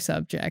another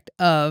subject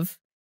of,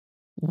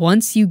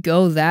 once you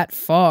go that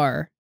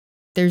far,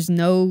 there's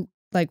no,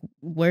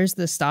 where's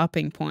the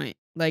stopping point?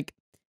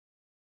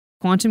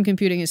 Quantum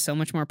computing is so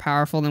much more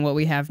powerful than what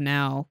we have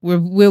now.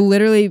 We'll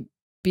literally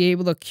be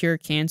able to cure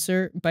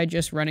cancer by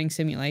just running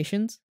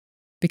simulations,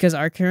 because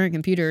our current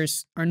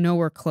computers are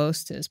nowhere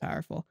close to as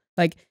powerful.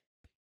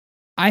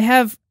 I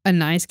have a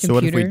nice computer. So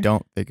what if we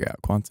don't figure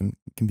out quantum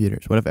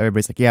computers? What if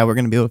everybody's yeah, we're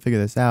going to be able to figure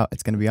this out.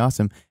 It's going to be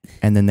awesome.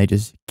 And then they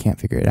just can't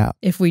figure it out.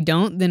 If we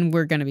don't, then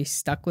we're going to be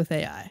stuck with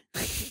AI.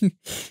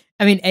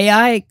 I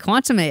mean,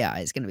 quantum AI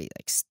is going to be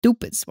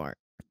stupid smart.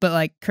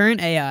 But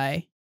current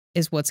AI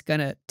is what's going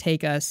to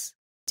take us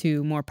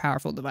to more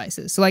powerful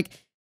devices. So an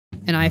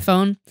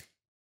iPhone,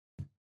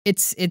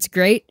 it's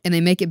great, and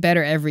they make it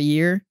better every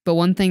year. But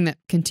one thing that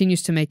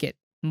continues to make it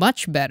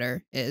much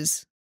better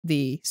is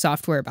the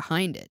software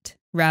behind it,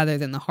 rather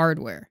than the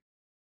hardware,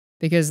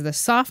 because the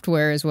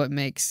software is what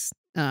makes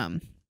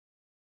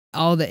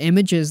all the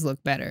images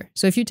look better.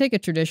 So if you take a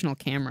traditional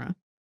camera,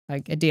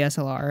 like a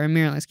DSLR or a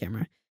mirrorless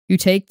camera, you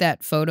take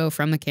that photo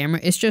from the camera,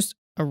 it's just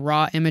a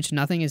raw image,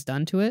 nothing is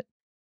done to it.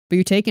 But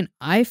you take an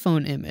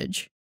iPhone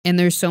image, and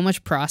there's so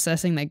much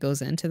processing that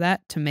goes into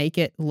that to make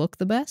it look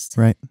the best.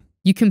 Right.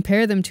 You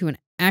compare them to an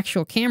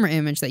actual camera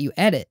image that you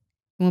edit,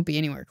 it won't be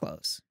anywhere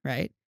close,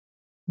 right?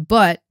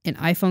 But an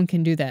iPhone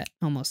can do that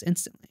almost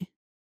instantly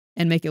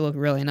and make it look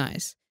really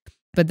nice.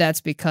 But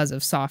that's because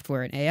of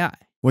software and AI.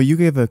 Well, you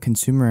give a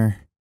consumer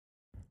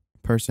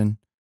person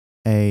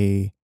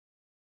a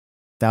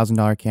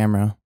 $1,000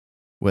 camera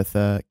with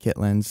a kit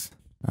lens,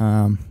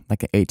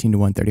 like an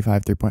 18-1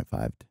 35 3.5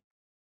 to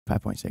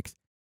 5.6,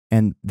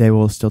 and they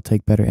will still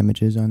take better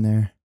images on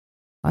their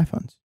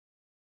iPhones.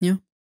 Yeah.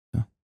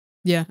 So,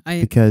 yeah,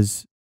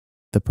 because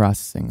the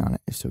processing on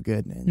it is so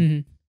good, and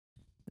mm-hmm.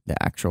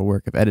 the actual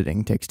work of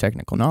editing takes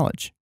technical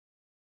knowledge.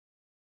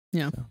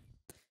 Yeah. So.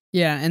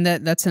 Yeah, and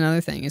that's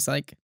another thing. Is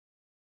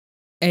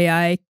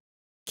AI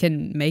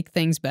can make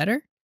things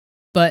better,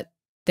 but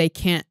they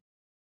can't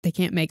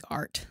make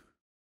art.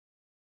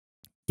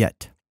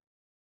 yet.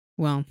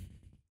 Well,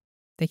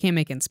 they can't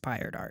make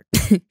inspired art.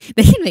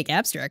 They can make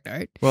abstract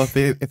art. Well,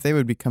 if they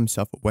would become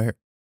self-aware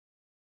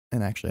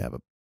and actually have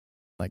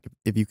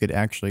if you could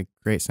actually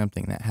create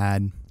something that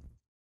had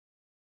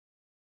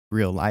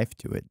real life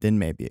to it, then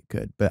maybe it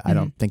could. But I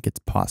don't think it's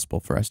possible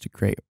for us to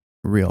create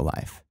real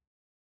life.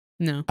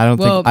 No, I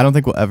don't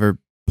think we'll ever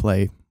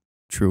play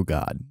true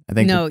God. I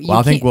think. No,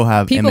 I think we'll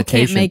have people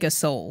imitation. can't make a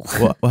soul.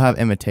 we'll have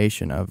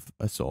imitation of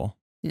a soul.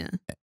 Yeah.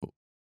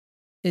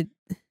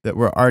 That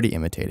we're already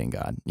imitating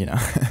God.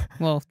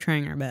 Well,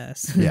 trying our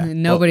best. Yeah.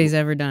 Nobody's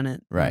ever done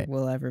it. Right. Or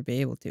will ever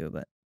be able to,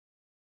 but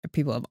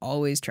people have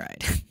always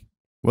tried.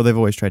 Well, they've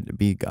always tried to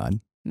be God.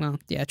 Well,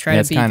 yeah,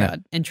 try to be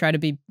God and try to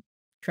be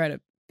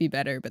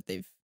better, but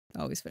they've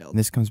always failed. And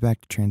this comes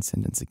back to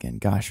transcendence again.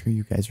 Gosh,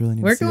 you guys really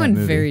need We're to see that going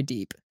movie. very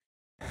deep.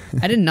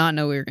 I did not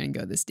know we were going to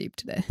go this deep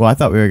today. Well, I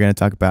thought we were going to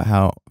talk about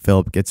how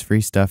Philip gets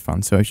free stuff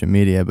on social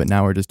media, but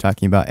now we're just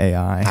talking about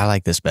AI. I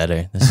like this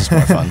better. This is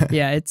more fun.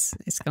 Yeah, it's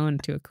going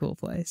to a cool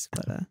place.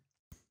 But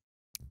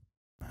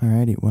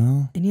Alrighty,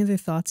 well. any other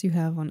thoughts you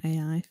have on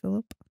AI,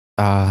 Philip?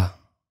 Not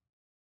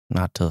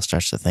till it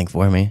starts to think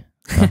for me.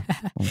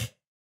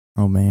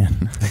 Oh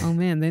man. Oh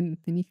man, then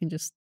you can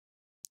just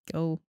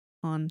go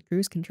on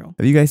cruise control.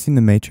 Have you guys seen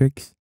The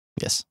Matrix?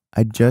 Yes.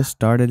 I just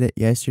started it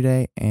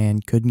yesterday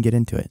and couldn't get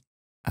into it.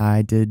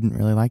 I didn't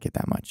really like it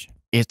that much.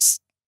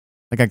 It's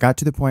I got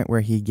to the point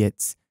where he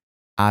gets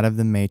out of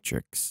the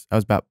Matrix. I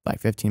was about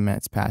 15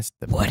 minutes past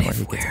the point where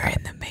he gets out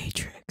in the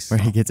Matrix? where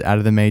he gets out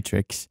of the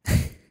Matrix.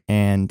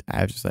 And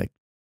I was just like,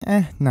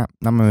 not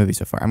my movie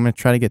so far. I'm going to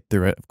try to get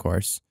through it, of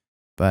course.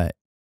 But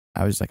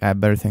I was like, I have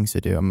better things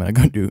to do. I'm going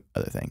to go do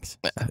other things.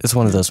 It's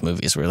one of those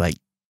movies where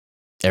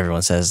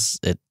everyone says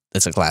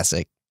it's a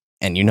classic,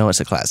 and it's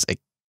a classic,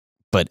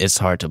 but it's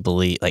hard to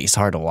believe. It's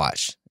hard to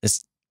watch.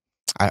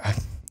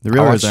 The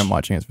real reason I'm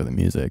watching is for the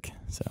music.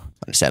 So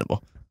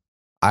understandable.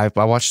 I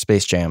watched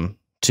Space Jam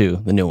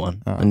 2, the new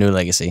one, The New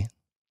Legacy,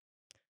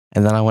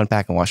 and then I went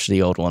back and watched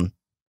the old one,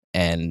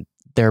 and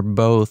they're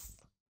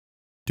both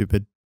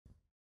stupid.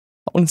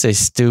 I wouldn't say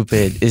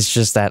stupid. It's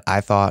just that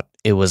I thought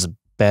it was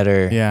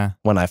better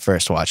when I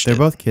first watched They're it.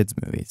 both kids'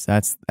 movies.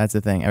 That's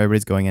the thing.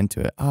 Everybody's going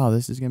into it. Oh,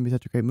 this is going to be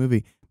such a great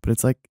movie. But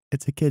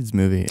it's a kids'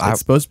 movie. It's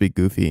supposed to be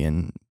goofy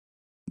and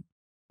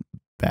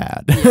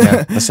bad.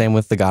 Yeah, the same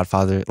with The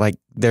Godfather.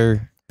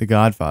 The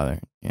Godfather.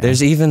 Yeah.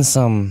 There's even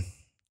some,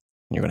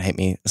 you're going to hate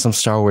me, some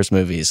Star Wars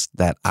movies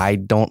that I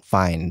don't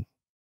find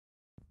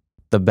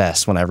the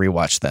best when I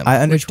rewatch them.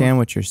 I understand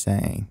what you're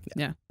saying.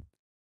 Yeah.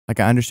 I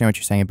understand what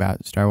you're saying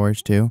about Star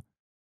Wars too.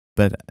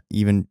 But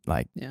even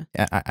I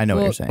know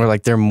what you're saying. Or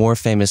they're more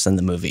famous than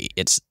the movie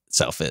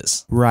itself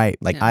is. Right.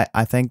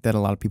 I think that a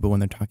lot of people,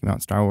 when they're talking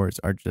about Star Wars,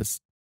 are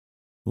just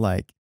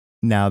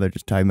now they're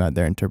just talking about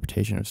their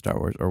interpretation of Star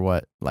Wars or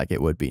what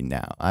it would be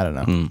now. I don't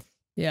know.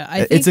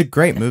 Yeah, it's a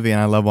great movie and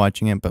I love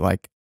watching it,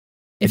 but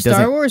if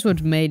Star Wars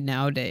was made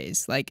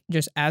nowadays,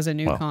 just as a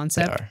new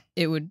concept,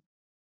 it would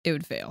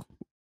fail.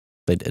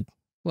 They did.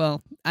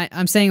 Well,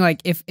 I'm saying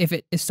if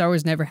Star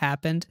Wars never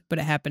happened, but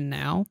it happened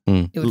now,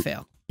 it would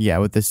fail. Yeah,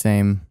 with the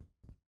same.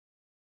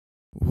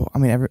 Well, I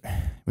mean,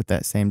 with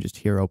that same just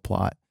hero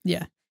plot.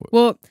 Yeah.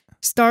 Well,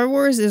 Star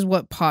Wars is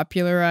what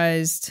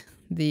popularized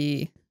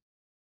the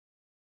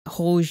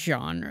whole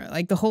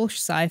genre, the whole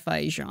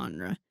sci-fi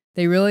genre.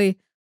 They really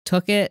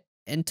took it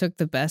and took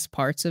the best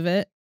parts of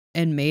it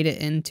and made it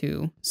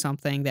into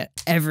something that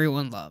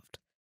everyone loved.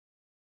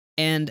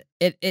 And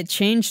it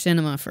changed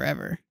cinema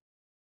forever.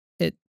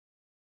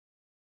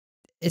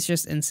 It's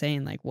just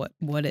insane,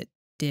 what it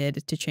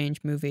did to change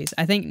movies.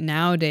 I think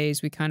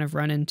nowadays we kind of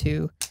run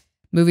into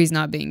movies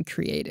not being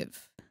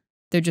creative.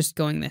 They're just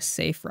going this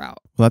safe route.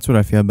 Well, that's what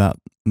I feel about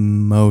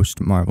most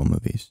Marvel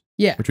movies.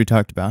 Yeah. Which we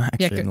talked about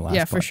actually in the last podcast.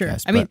 Yeah, for sure.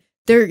 I mean,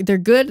 they're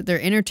good, they're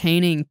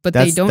entertaining, but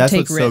they don't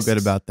take risks. That's what's so good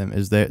about them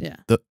is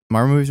that the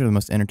Marvel movies are the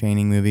most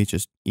entertaining movies,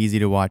 just easy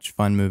to watch,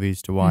 fun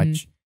movies to watch.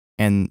 Mm-hmm.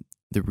 And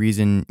the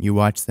reason you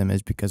watch them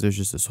is because there's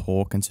just this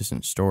whole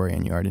consistent story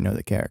and you already know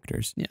the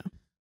characters. Yeah.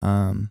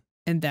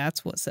 And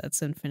that's what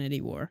sets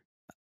Infinity War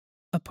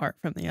apart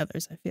from the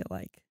others, I feel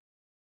like.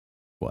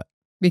 What?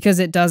 Because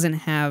it doesn't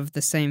have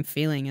the same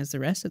feeling as the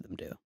rest of them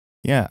do.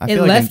 Yeah.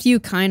 It left you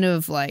kind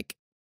of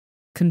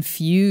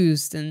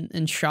confused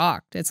and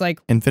shocked. It's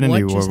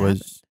Infinity War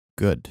was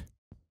good.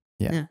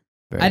 Yeah.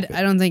 I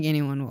don't think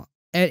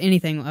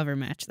anything will ever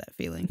match that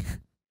feeling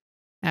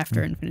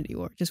after Infinity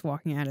War. Just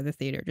walking out of the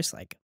theater, just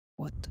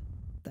what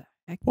the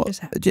heck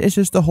just happened? It's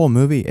just the whole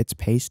movie. It's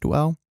paced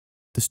well.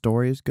 The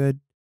story is good.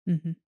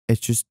 Mm-hmm.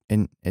 It's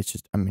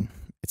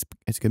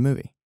a good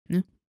movie.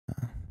 Yeah.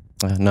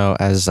 No,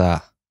 as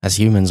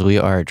humans, we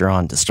are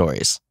drawn to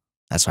stories.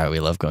 That's why we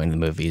love going to the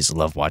movies,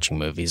 love watching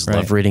movies,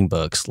 love reading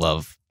books,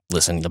 love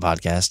listening to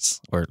podcasts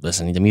or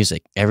listening to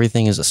music.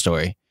 Everything is a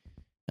story,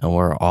 and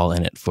we're all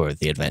in it for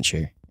the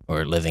adventure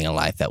or living a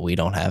life that we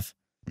don't have.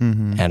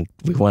 Mm-hmm. And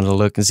we want to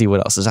look and see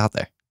what else is out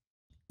there.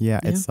 Yeah,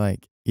 it's I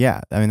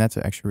mean, that's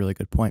actually a really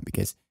good point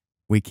because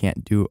we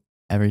can't do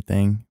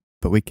everything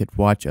but we could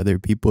watch other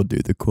people do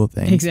the cool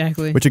things.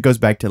 Exactly. Which it goes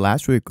back to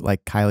last week,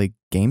 like Kylie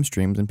game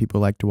streams, and people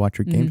like to watch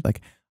her games.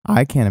 Like,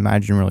 I can't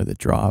imagine really the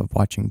draw of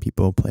watching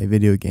people play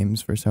video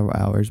games for several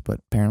hours, but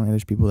apparently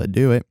there's people that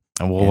do it.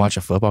 And we'll watch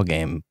a football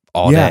game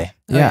all day.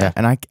 Yeah.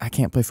 And I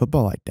can't play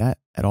football like that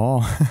at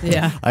all.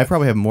 Yeah. I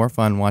probably have more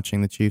fun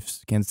watching the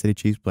Kansas City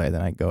Chiefs play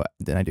than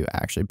I do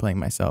actually playing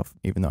myself,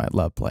 even though I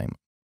love playing,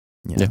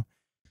 you know.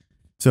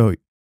 So,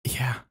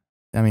 yeah.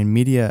 I mean,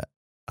 media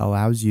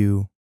allows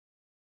you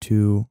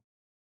to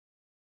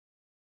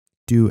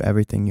do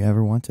everything you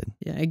ever wanted.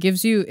 Yeah, it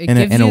gives you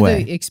in a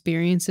way. the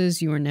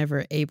experiences you were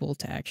never able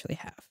to actually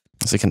have.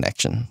 It's a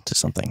connection to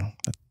something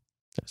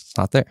that's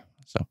not there.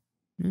 So,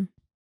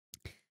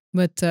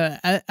 but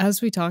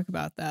as we talk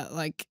about that,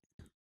 like,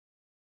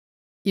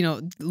 you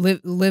know,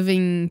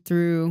 living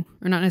through,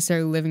 or not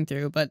necessarily living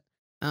through, but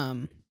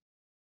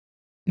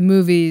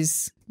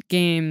movies,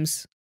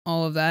 games,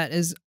 all of that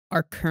is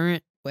our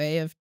current way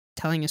of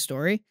telling a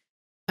story.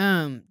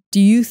 Do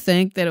you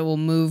think that it will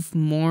move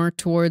more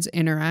towards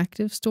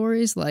interactive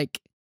stories like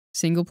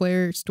single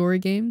player story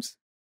games?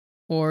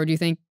 Or do you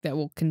think that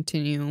will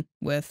continue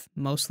with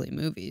mostly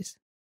movies?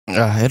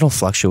 It'll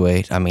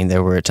fluctuate. I mean,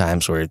 there were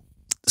times where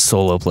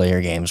solo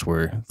player games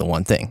were the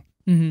one thing.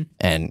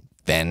 And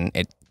then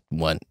it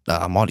went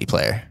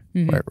multiplayer,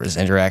 where it was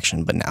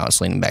interaction, but now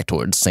it's leaning back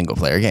towards single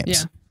player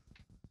games. Yeah.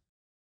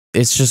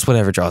 It's just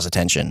whatever draws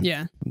attention.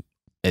 Yeah.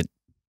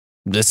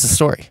 It's a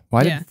story.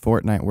 Why did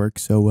Fortnite work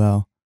so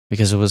well?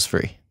 Because it was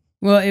free.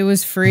 Well, it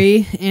was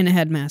free and it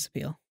had mass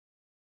appeal.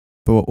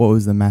 But what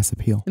was the mass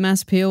appeal? The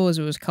mass appeal was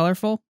it was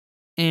colorful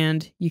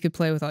and you could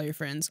play with all your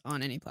friends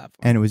on any platform.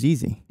 And it was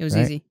easy. It was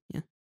easy,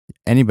 yeah.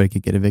 Anybody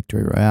could get a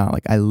victory royale.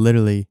 Like, I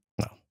literally,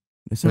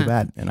 it's so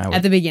bad. And I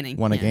at the beginning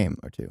won a game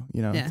or two.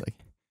 You know, it's like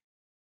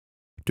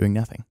doing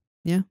nothing.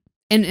 Yeah.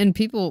 And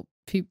people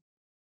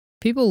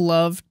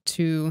love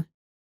to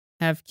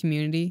have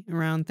community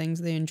around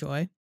things they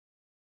enjoy.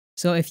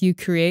 So if you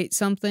create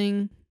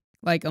something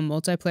like a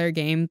multiplayer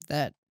game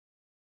that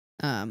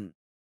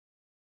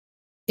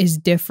is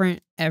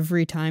different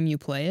every time you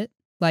play it,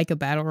 like a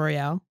battle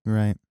royale,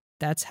 right?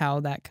 That's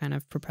how that kind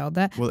of propelled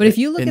that. Well, but if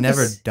you look it at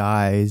never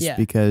dies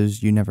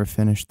because you never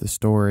finish the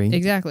story.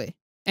 Exactly.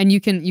 And you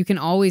can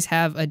always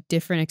have a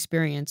different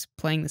experience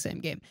playing the same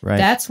game. Right.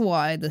 That's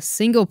why the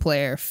single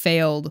player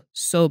failed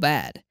so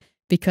bad,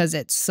 because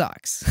it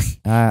sucks.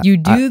 You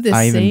do the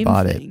I same even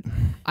bought thing.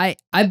 it.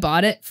 I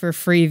bought it for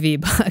free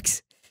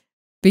V-Bucks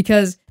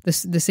because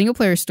the single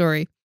player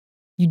story,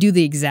 you do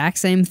the exact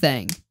same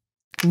thing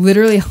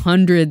literally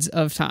hundreds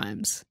of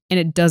times and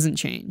it doesn't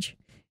change.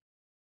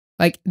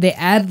 Like, they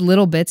add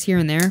little bits here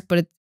and there,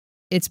 but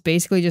it's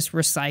basically just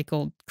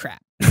recycled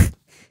crap.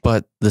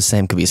 But the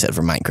same could be said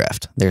for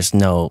Minecraft. There's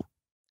no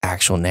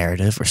actual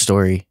narrative or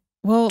story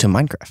to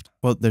Minecraft.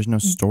 Well, there's no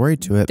story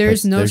to it.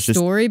 There's no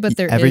story, but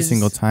there every is...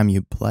 single time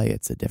you play,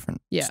 it's a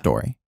different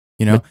story.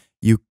 You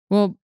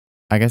know,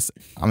 I guess,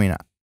 I mean,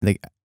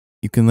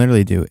 you can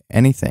literally do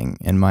anything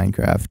in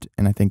Minecraft,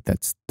 and I think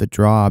that's the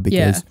draw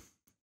because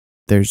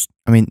there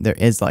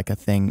is like a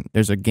thing.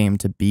 There's a game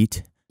to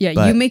beat.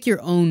 Yeah, you make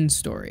your own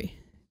story.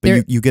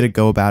 But you get to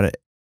go about it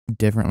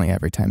differently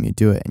every time you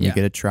do it, and you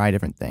get to try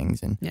different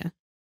things. And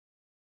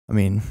I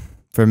mean,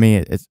 for me,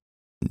 it's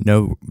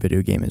no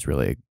video game is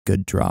really a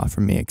good draw for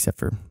me, except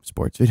for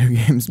sports video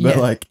games. But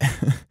like,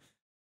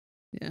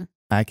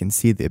 I can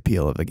see the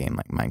appeal of a game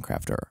like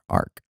Minecraft or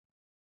Ark.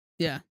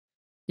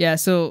 Yeah.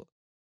 So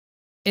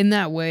in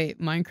that way,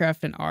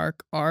 Minecraft and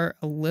Ark are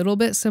a little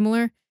bit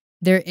similar.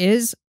 There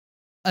is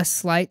a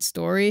slight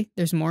story.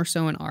 There's more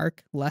so in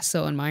Ark, less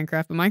so in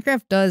Minecraft. But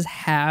Minecraft does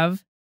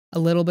have a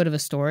little bit of a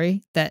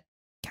story that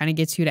kind of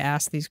gets you to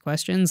ask these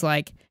questions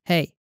like,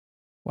 hey,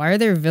 why are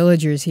there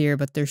villagers here,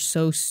 but they're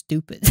so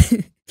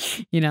stupid?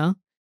 You know?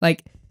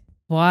 Like,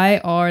 why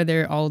are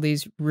there all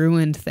these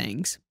ruined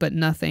things, but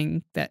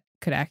nothing that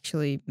could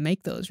actually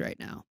make those right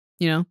now?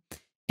 You know?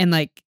 And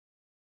like,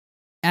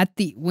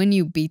 when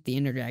you beat the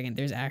Ender Dragon,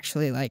 there's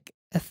actually like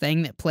a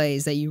thing that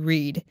plays that you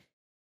read.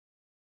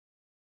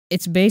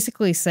 It's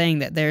basically saying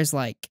that there's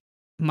like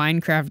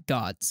Minecraft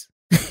gods.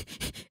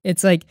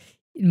 It's like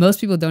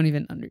most people don't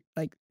even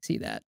see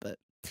that, but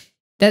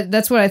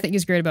that's what I think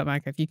is great about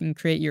Minecraft. You can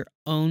create your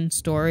own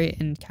story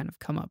and kind of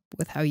come up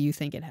with how you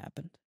think it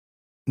happened.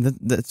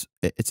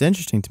 It's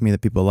interesting to me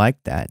that people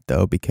like that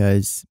though,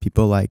 because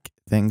people like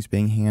things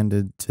being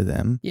handed to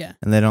them. Yeah.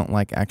 And they don't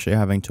like actually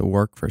having to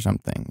work for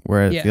something.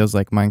 Where it feels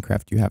like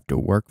Minecraft, you have to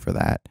work for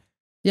that.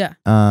 Yeah.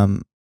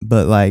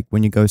 But like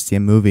when you go see a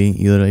movie,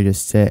 you literally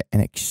just sit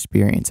and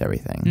experience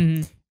everything.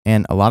 Mm-hmm.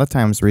 And a lot of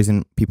times the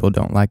reason people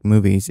don't like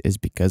movies is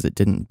because it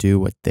didn't do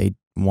what they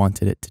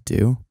wanted it to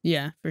do.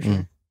 Yeah, for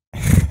sure.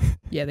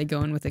 Yeah, they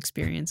go in with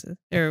experiences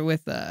or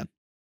with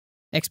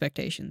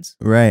expectations.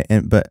 Right.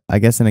 But I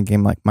guess in a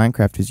game like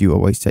Minecraft is you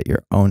always set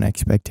your own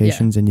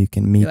expectations and you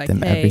can meet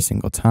them every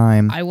single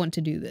time. I want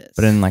to do this.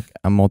 But in like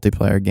a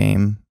multiplayer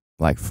game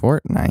like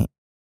Fortnite,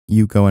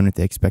 you go in with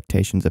the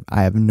expectations of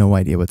I have no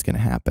idea what's going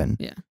to happen.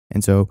 Yeah.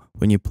 And so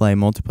when you play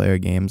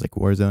multiplayer games like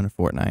Warzone or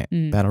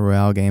Fortnite, Battle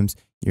Royale games,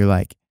 you're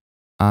like,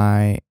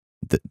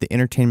 the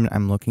entertainment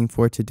I'm looking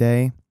for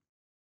today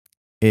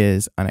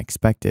is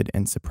unexpected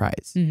and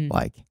surprise. Mhm.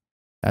 Like,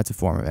 that's a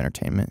form of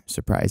entertainment,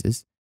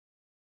 surprises.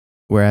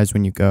 Whereas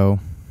when you go,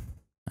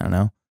 I don't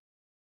know,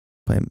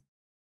 play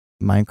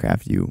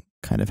Minecraft, you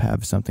kind of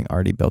have something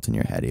already built in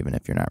your head, even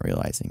if you're not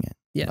realizing it.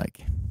 Yeah.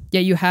 Like, Yeah,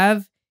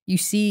 you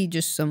see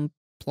just some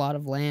plot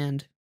of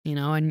land,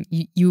 and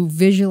you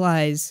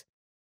visualize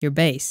your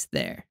base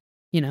there,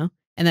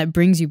 and that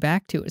brings you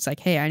back to it. It's like,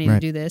 hey, I need to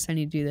Right. do this, I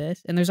need to do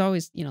this. And there's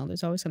always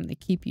something to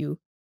keep you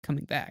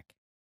coming back.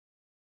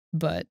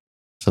 But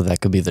So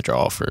that could be the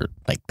draw for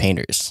like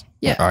painters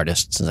Yeah. or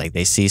artists. It's like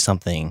they see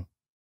something,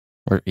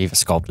 or even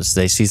sculptors,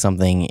 they see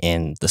something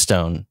in the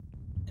stone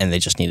and they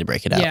just need to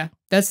break it out. yeah,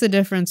 that's the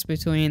difference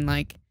between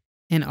like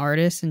an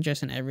artist and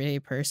just an everyday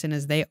person,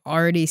 is they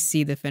already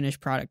see the finished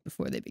product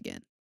before they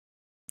begin.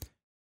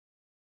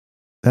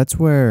 that's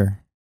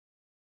where,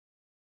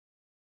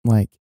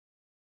 like,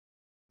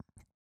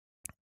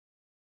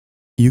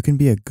 you can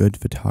be a good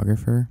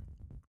photographer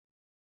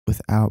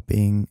without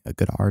being a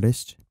good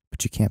artist,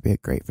 but you can't be a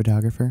great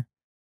photographer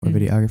or Mhm.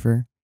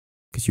 videographer,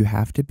 because you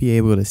have to be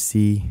able to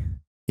see,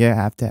 be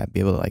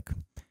able to like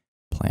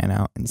plan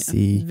out and Yeah,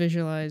 see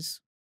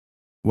visualize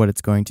what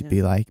it's going to Yeah.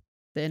 be like.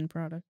 the end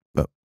product.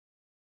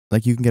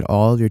 Like, you can get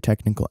all of your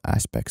technical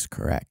aspects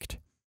correct.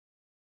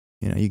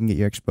 You can get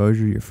your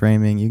exposure, your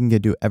framing, you can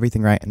do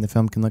everything right, and the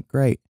film can look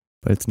great,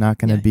 but it's not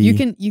going to be, You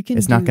can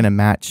it's not going to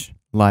match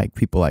like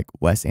people like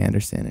Wes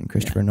Anderson and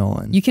Christopher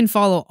Nolan, You can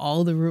follow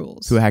all the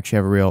rules. who actually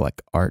have a real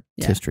like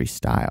artistry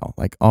style.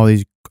 Like, all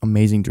these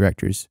amazing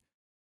directors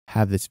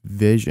have this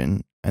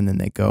vision, and then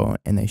they go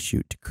and they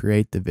shoot to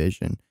create the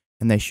vision,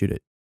 and they shoot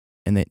it,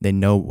 and they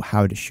know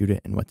how to shoot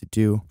it and what to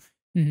do.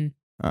 Mhm.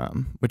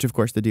 Which of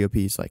course the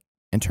DOPs like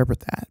interpret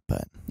that,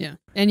 but Yeah.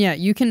 And yeah,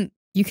 you can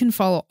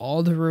follow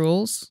all the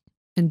rules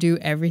and do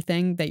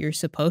everything that you're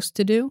supposed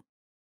to do,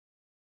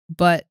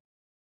 but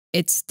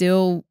it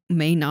still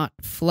may not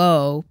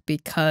flow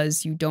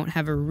because you don't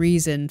have a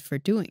reason for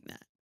doing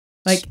that.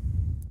 Like,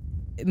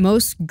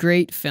 most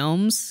great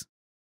films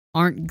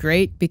aren't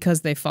great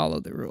because they follow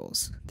the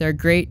rules. They're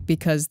great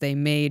because they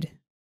made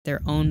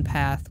their own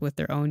path with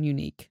their own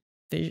unique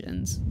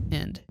visions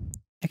and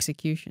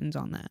executions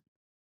on that.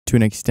 to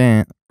an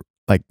extent,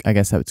 like, I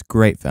guess it's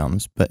great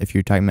films, but if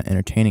you're talking about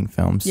entertaining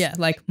films, Yeah,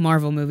 like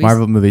Marvel movies.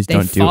 Marvel movies they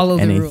don't do follow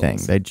the anything.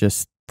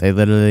 rules. They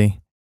literally,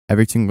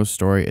 every single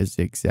story is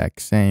the exact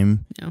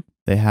same. Yeah.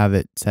 They have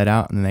it set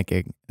out, and then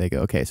they go,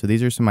 okay, so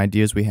these are some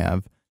ideas we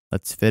have.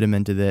 Let's fit them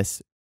into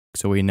this,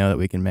 so we know that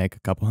we can make a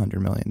couple $100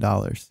 million.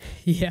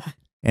 Yeah.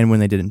 And when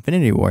they did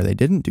Infinity War, they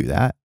didn't do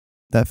that.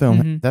 That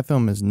film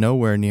Mhm. is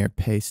nowhere near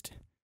paced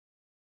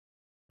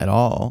at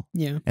all.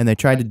 Yeah. And they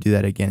tried to do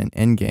that again in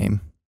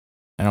Endgame.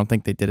 I don't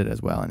think they did it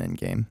as well in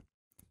Endgame.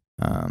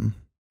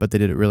 But they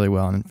did it really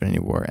well in Infinity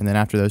War. And then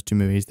after those two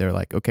movies, they were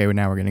like, okay, well,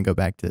 now we're going to go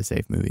back to the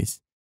safe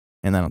movies.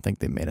 And I don't think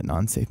they've made a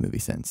non-safe movie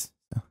since.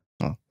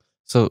 So,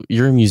 So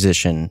you're a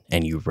musician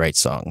and you write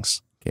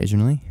songs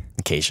occasionally.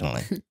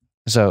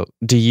 So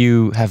do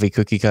you have a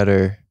cookie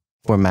cutter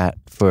format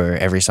for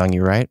every song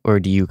you write, or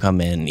do you come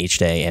in each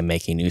day and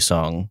make a new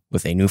song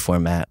with a new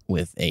format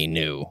with a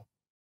new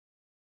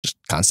just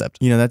concept?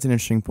 That's an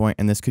interesting point,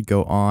 and this could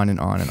go on and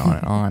on and on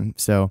and on.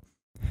 So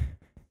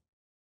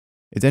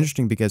it's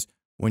interesting because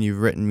when you've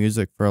written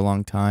music for a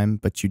long time,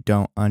 but you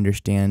don't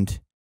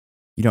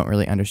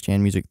really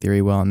understand music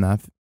theory well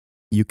enough,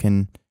 you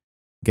can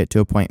get to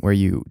a point where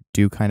you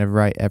do kind of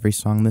write every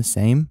song the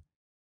same,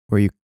 where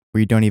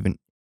you don't even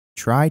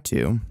try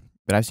to.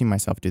 But I've seen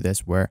myself do this,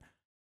 where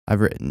I've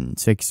written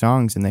 6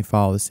 songs and they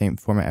follow the same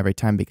format every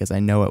time because I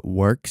know it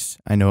works.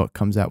 I know it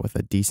comes out with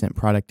a decent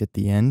product at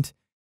the end,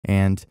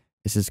 and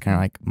this is kind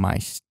of like my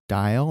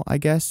style, I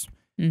guess.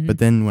 Mhm. But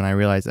then when I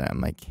realize that, I'm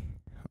like,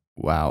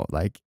 wow,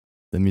 like,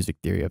 the music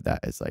theory of that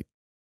is like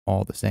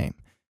all the same.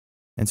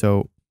 And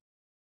so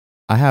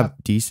I have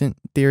decent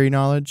theory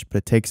knowledge, but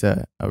it takes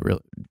a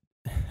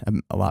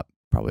lot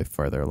probably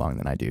further along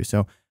than I do.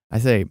 So I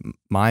say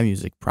my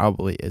music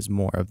probably is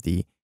more of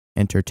the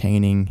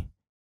entertaining,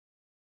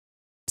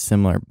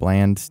 similar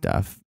bland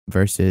stuff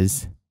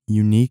versus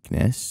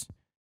uniqueness,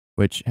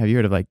 which, have you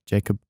heard of like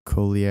Jacob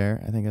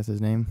Collier? I think that's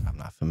his name. I'm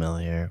not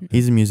familiar.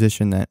 He's a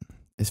musician that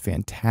is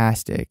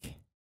fantastic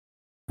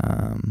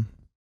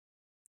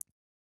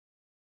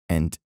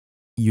and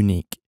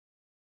unique,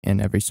 and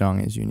every song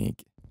is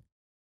unique.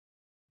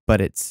 But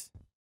it's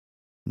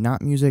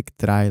not music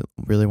that I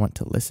really want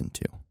to listen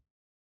to.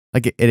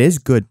 Like, it is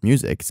good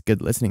music, it's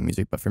good listening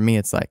music, but for me,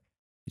 it's like,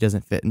 it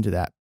doesn't fit into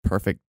that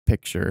perfect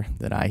picture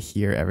that I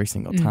hear every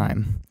single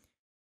time.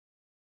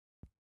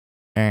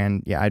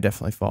 And yeah, I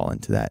definitely fall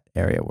into that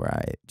area where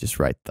I just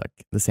write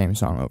like the same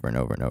song over and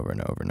over and over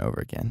and over and over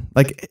again.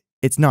 Like,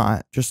 it's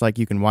not just like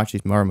you can watch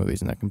these Marvel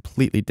movies and they're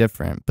completely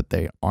different, but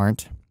they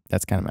aren't.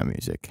 That's kind of my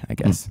music, I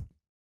guess.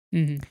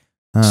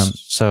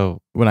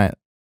 So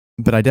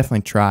But I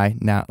definitely try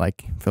now.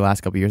 Like, for the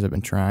last couple of years, I've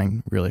been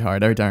trying really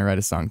hard every time I write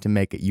a song to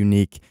make it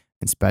unique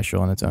and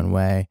special in its own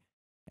way,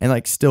 and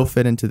like still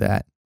fit into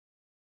that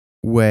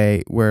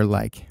way where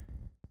like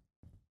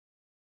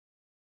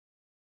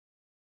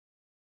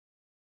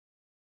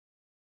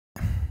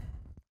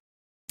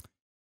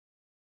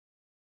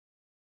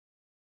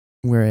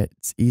where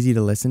it's easy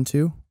to listen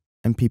to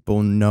and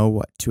people know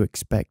what to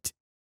expect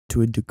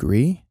to a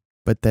degree,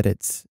 but that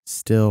it's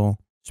still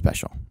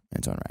special in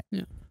its own right.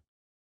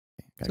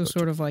 Yeah. So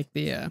sort of like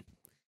the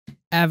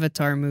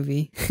Avatar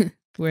movie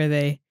where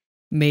they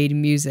made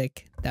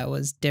music that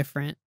was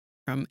different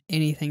from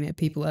anything that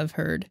people have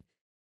heard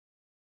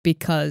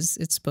because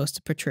it's supposed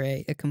to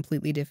portray a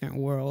completely different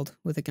world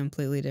with a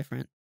completely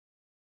different,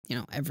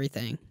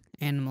 everything,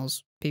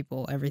 animals,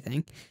 people,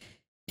 everything.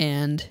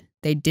 And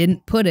they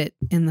didn't put it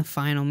in the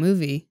final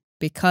movie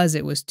because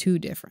it was too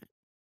different.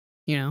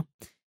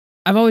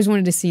 I've always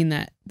wanted to see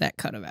that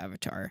cut of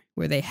Avatar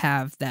where they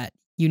have that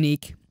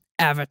unique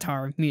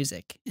Avatar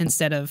music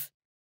instead of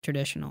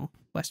traditional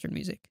Western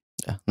music.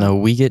 Yeah. No,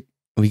 we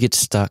get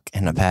stuck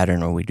in a pattern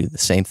where we do the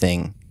same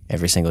thing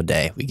every single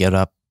day. We get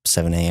up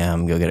 7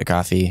 a.m., go get a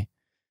coffee,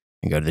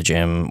 and go to the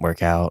gym,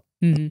 work out,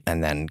 and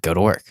then go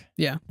to work.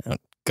 Yeah.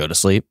 Go to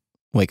sleep,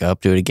 wake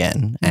up, do it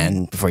again,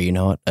 and before you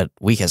know it, a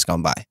week has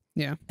gone by.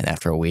 Yeah. And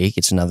after a week,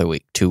 it's another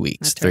week, 2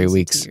 weeks, That 3 turns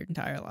weeks. into your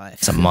entire life.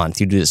 It's a month.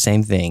 You do the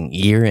same thing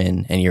year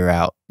in and year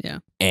out. Yeah.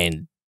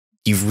 And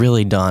you've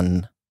really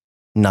done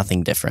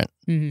nothing different.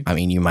 I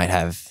mean, you might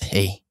have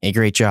a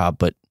great job,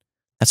 but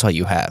that's all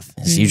you have.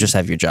 You just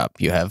have your job.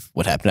 You have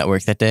what happened at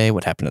work that day,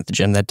 what happened at the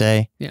gym that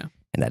day. Yeah.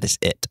 And that is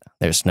it.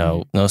 There's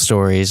no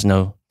stories,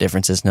 no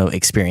differences, no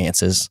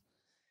experiences.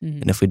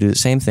 And if we do the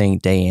same thing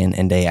day in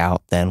and day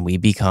out, then we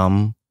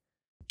become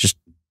just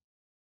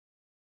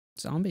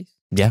zombies.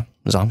 Yeah,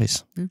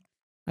 zombies. Yeah.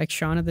 Like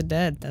Shaun of the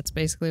Dead. That's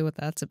basically what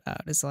that's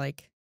about. It's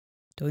like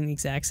doing the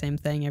exact same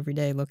thing every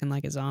day, looking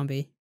like a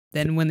zombie.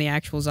 Then when the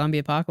actual zombie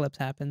apocalypse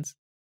happens,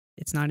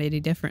 it's not any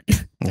different.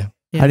 Yeah.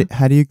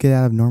 How do you get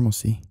out of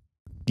normalcy?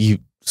 You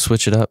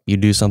switch it up. You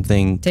do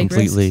something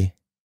completely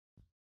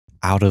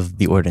out of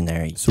the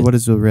ordinary. So what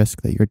is the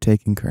risk that you're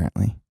taking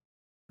currently?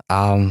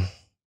 None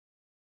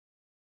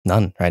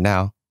right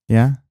now.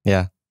 Yeah?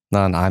 Yeah.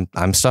 None.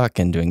 I'm stuck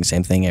in doing the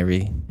same thing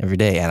every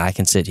day, and I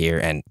can sit here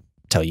and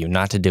tell you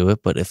not to do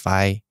it, but if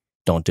I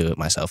don't do it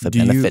myself, it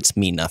benefits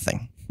me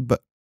nothing.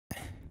 But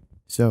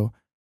so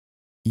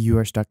you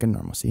are stuck in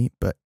normalcy,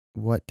 but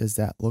what does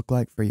that look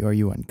like for you? Are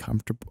you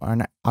uncomfortable?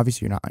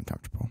 Obviously, you're not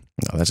uncomfortable.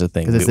 No, that's the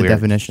thing. Because it's the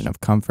definition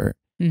of comfort.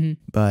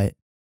 But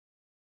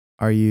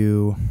are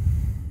you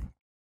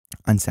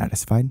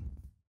unsatisfied?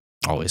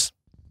 Always.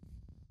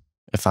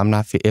 If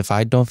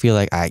I don't feel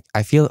like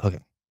I feel, okay,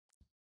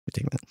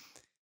 take a minute.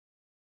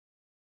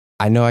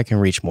 I know I can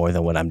reach more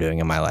than what I'm doing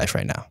in my life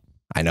right now.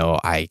 I know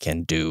I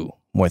can do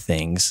more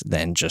things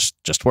than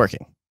just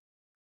working.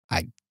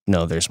 I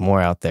know there's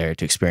more out there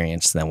to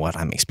experience than what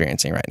I'm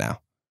experiencing right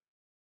now.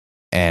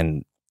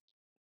 And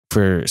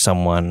for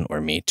someone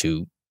or me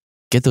to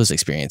get those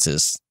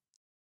experiences,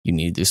 you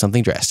need to do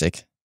something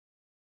drastic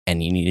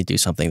and you need to do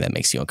something that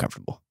makes you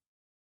uncomfortable.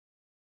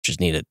 Just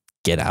need to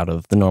get out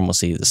of the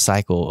normalcy, the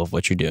cycle of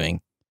what you're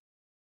doing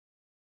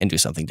and do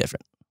something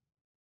different.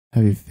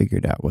 Have you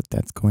figured out what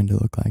that's going to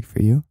look like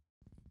for you?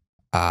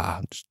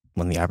 Just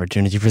when the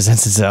opportunity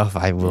presents itself,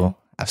 I will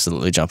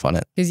absolutely jump on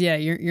it. Because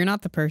you're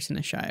not the person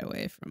to shy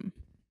away from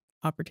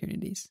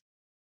opportunities.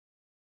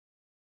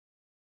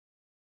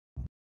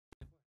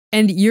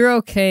 And you're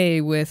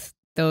okay with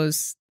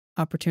those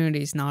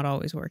opportunities not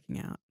always working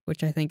out,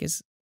 which I think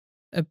is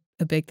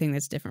a big thing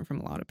that's different from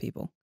a lot of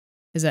people.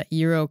 Is that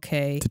you're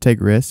okay to take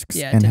risks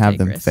and have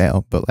them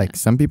fail. But like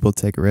some people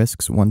take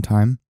risks one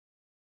time,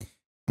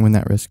 and when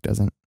that risk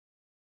doesn't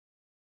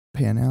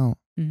pan out,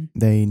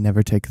 they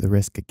never take the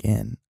risk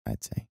again,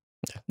 I'd say.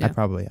 Yeah. I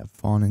probably have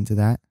fallen into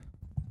that.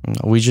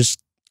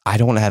 I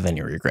don't have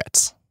any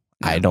regrets.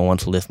 No. I don't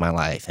want to live my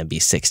life and be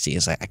 60.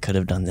 It's like, I could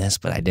have done this,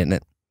 but I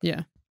didn't.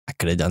 Yeah. I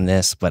could have done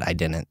this, but I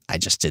didn't. I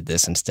just did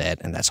this instead,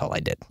 and that's all I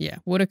did. Yeah.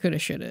 Woulda, coulda,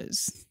 shoulda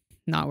is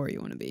not where you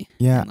want to be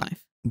in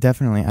life.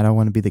 Definitely. I don't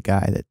want to be the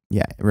guy that,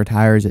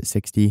 retires at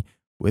 60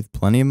 with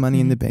plenty of money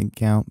in the bank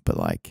account, but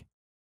like,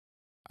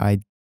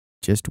 I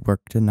just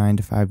worked a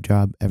 9-to-5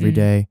 job every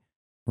day,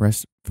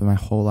 rest for my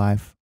whole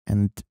life,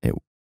 and it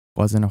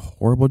wasn't a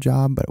horrible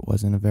job, but it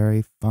wasn't a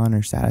very fun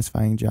or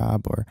satisfying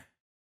job. Or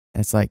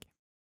it's like,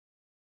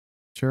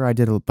 sure, I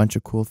did a bunch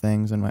of cool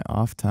things in my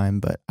off time,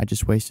 but I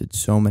just wasted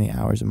so many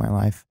hours of my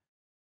life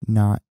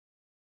not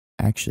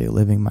actually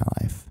living my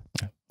life.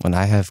 When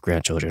I have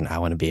grandchildren, I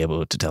want to be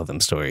able to tell them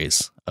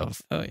stories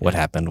of what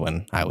happened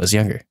when I was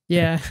younger.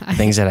 Yeah.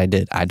 Things that I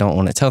did. I don't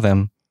want to tell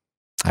them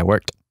I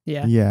worked.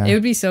 Yeah. It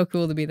would be so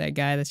cool to be that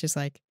guy that's just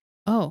like,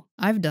 oh,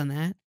 I've done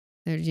that.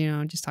 They're,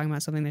 just talking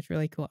about something that's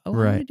really cool. Oh,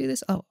 I want to do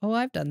this. Oh,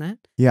 I've done that.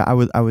 Yeah, I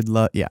would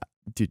love,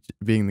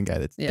 being the guy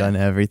that's done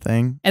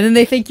everything. And then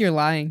they think you're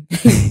lying.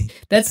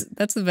 That's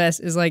the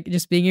best, is like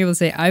just being able to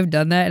say, I've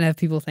done that, and have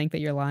people think that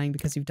you're lying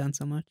because you've done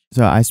so much.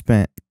 So I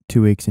spent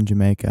 2 weeks in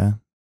Jamaica.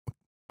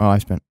 Oh, I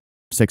spent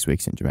 6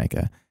 weeks in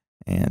Jamaica.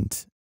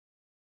 And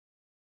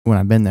when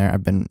I've been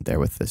there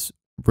with this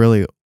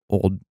really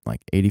old,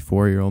 like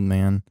 84-year-old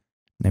man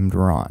named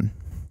Ron.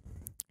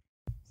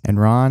 And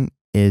Ron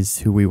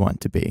is who we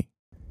want to be.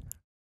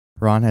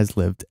 Ron has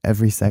lived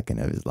every second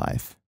of his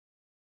life.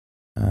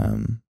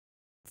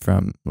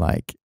 From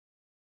like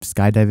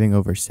skydiving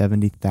over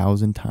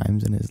 70,000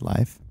 times in his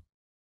life.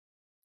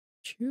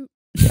 Shoot.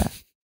 Yeah.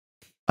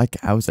 Like,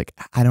 I was like,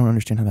 I don't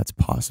understand how that's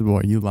possible.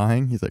 Are you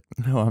lying? He's like,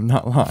 no, I'm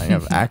not lying.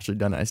 I've actually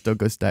done it. I still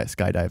go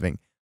skydiving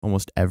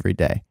almost every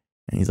day.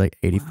 And he's like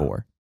 84. Wow.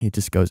 He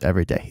just goes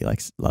every day. He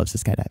loves to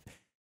skydive.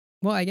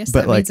 Well, I guess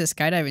that means that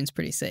skydiving's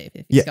pretty safe.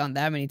 If he's gone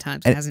that many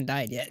times and hasn't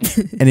died yet.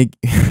 And he,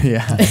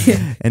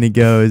 and he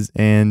goes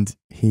and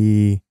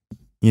he,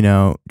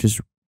 just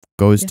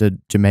goes to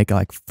Jamaica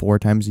like 4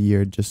 times a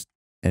year,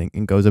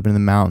 and goes up into the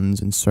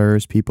mountains and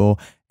serves people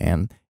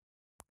and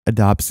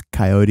adopts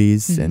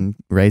coyotes and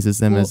raises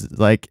them and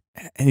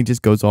he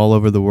just goes all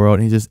over the world.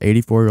 And he's just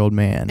 84-year-old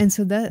man. And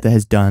so that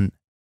has done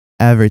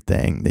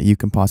everything that you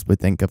can possibly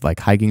think of,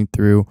 like hiking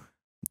through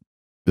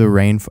the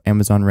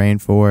Amazon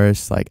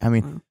rainforest. Like, I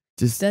mean,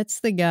 that's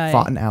the guy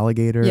fought an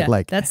alligator. Yeah,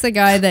 like, that's the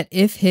guy that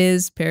if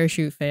his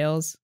parachute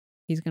fails,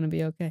 he's gonna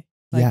be okay.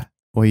 Like, yeah.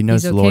 Well, he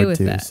knows the Lord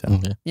too. That. So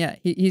yeah,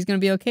 he's gonna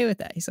be okay with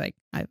that. He's like,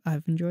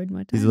 I've enjoyed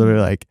my time. He's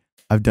literally like,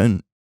 I've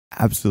done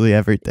absolutely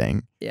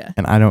everything. Yeah,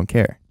 and I don't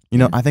care.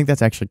 I think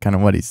that's actually kind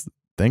of what he's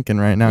thinking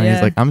right now. Yeah.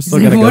 He's like, I'm still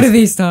gonna one of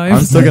these times.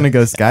 I'm still gonna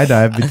go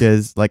skydive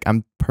because like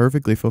I'm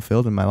perfectly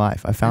fulfilled in my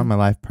life. I found my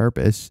life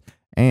purpose,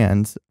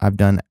 and I've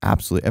done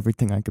absolutely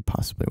everything I could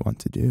possibly want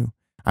to do.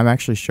 I'm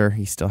actually sure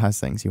he still has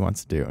things he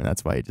wants to do, and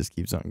that's why he just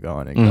keeps on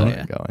going and going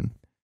and going.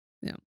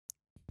 Yeah.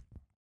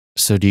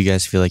 So, do you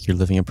guys feel like you're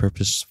living a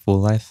purposeful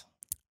life?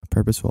 A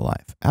purposeful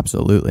life,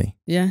 absolutely.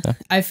 Yeah.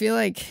 I feel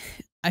like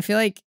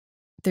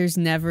there's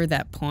never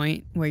that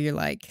point where you're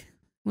like,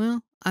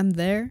 well, I'm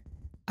there.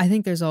 I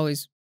think you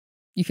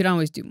could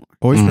always do more.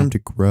 Always room to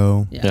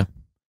grow. Yeah.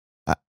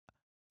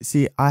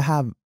 See, I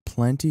have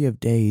plenty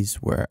of days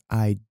where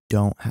I'm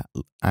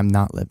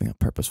not living a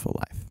purposeful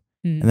life.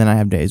 And then I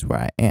have days where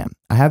I am.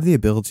 I have the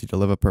ability to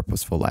live a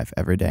purposeful life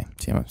every day.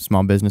 See, I'm a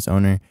small business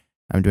owner.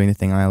 I'm doing the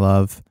thing I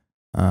love,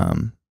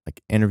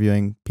 like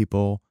interviewing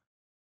people,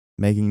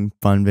 making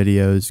fun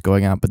videos,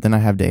 going out. But then I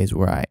have days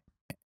where I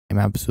am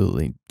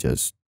absolutely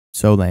just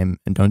so lame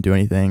and don't do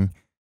anything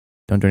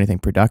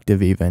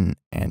productive even,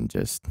 and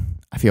just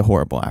I feel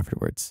horrible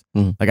afterwards.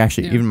 Like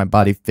actually, even my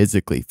body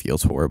physically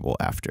feels horrible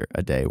after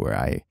a day where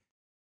I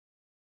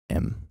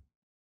am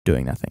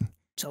doing nothing.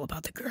 It's all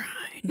about the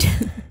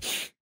grind.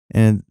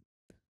 And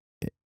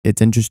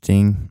it's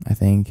interesting, I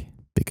think,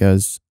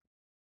 because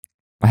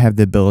I have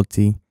the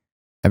ability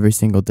every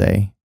single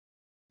day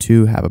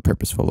to have a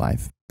purposeful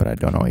life, but I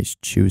don't always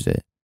choose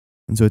it.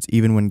 And so it's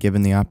even when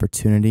given the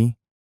opportunity,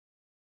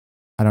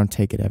 I don't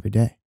take it every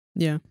day.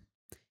 Yeah.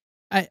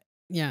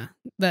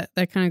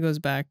 That kind of goes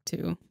back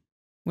to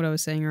what I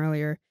was saying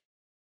earlier.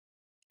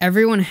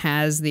 Everyone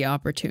has the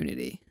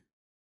opportunity,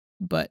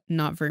 but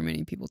not very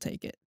many people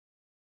take it.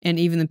 And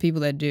even the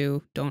people that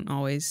do don't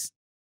always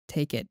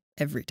take it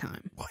every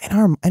time. Well,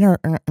 in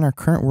our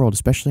current world,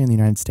 especially in the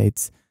United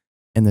States,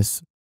 in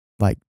this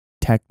like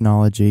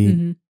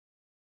technology,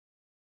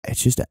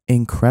 it's just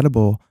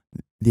incredible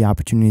the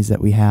opportunities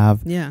that we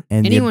have. Yeah,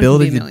 and anyone the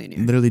ability can be a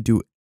to literally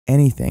do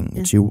anything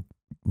that you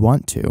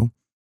want to,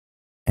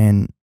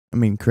 and I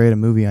mean, create a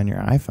movie on your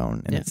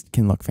iPhone and it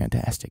can look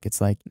fantastic.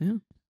 It's like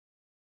you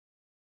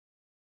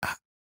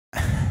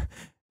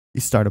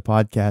start a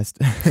podcast,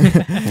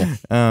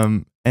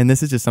 and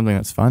this is just something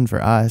that's fun for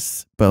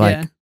us, but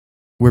like.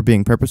 We're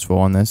being purposeful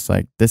on this.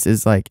 Like, this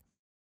is like,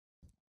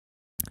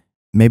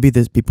 maybe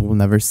people will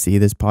never see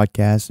this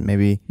podcast.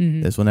 Maybe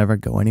this will never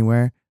go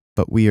anywhere,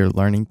 but we are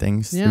learning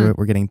things through it.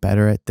 We're getting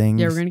better at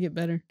things. Yeah, we're going to get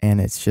better. And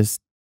it's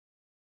just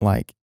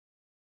like,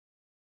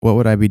 what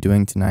would I be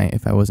doing tonight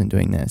if I wasn't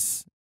doing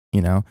this?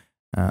 It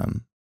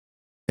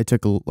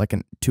took like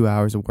 2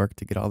 hours of work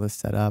to get all this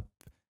set up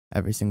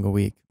every single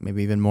week,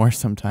 maybe even more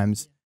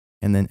sometimes,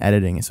 and then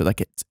editing. So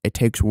like, it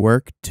takes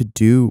work to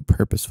do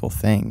purposeful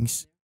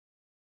things.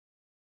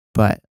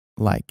 But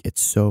like,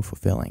 it's so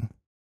fulfilling.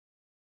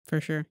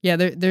 For sure. Yeah,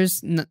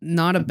 there's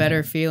not a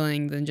better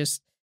feeling than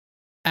just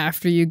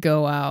after you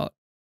go out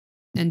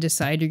and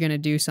decide you're going to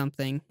do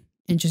something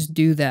and just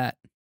do that.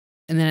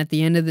 And then at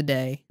the end of the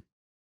day,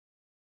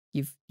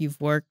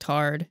 you've worked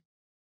hard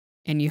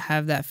and you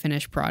have that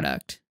finished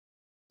product.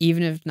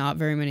 Even if not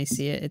very many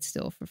see it, it's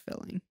still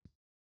fulfilling.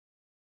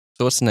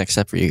 So what's the next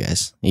step for you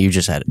guys? You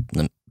just had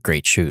a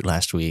great shoot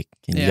last week,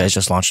 and you guys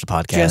just launched a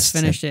podcast. Just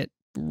finished it.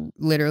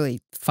 Literally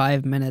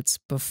 5 minutes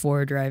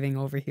before driving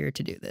over here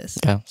to do this.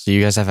 Yeah. So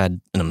you guys have had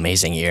an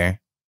amazing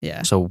year.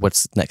 Yeah. So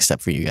what's the next step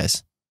for you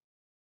guys?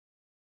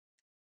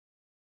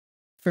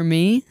 For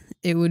me,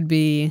 it would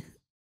be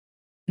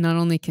not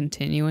only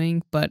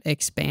continuing, but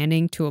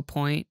expanding to a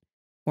point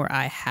where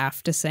I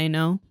have to say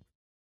no.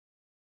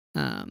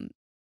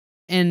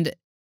 And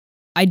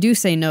I do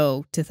say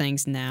no to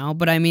things now,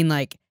 but I mean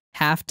like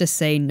have to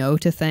say no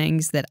to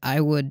things that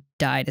I would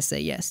die to say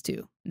yes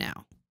to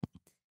now.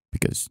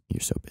 Because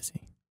you're so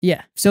busy.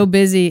 Yeah, so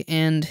busy,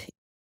 and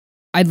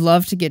I'd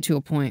love to get to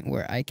a point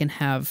where I can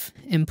have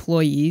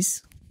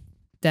employees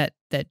that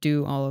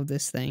do all of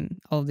these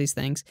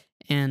things,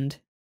 and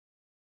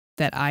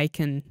that I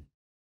can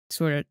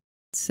sort of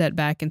set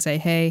back and say,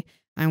 hey,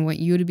 I want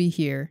you to be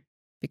here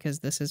because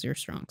this is your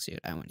strong suit.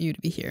 I want you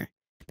to be here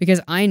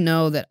because I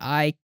know that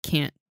I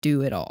can't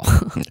do it all.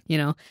 You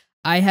know,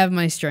 I have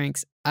my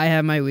strengths, I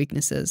have my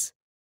weaknesses,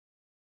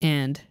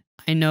 and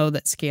I know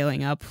that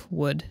scaling up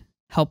would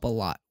help a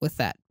lot with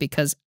that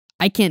because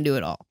I can't do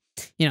it all.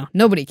 You know,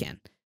 nobody can.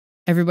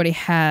 Everybody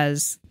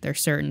has their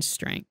certain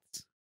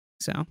strengths.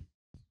 So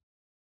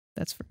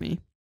that's for me.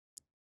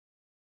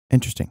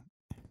 Interesting.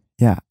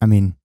 Yeah, I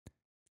mean,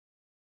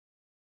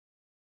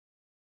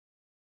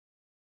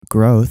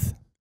 growth,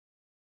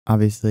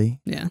 obviously.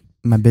 Yeah.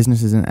 My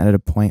business isn't at a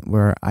point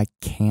where I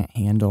can't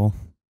handle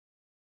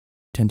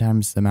 10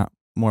 times the amount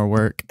more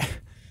work.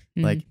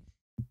 Like,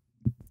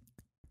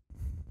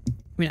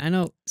 I mean, I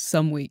know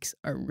some weeks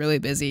are really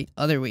busy.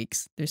 Other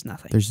weeks, there's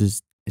nothing.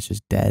 It's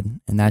just dead.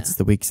 And that's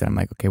the weeks that I'm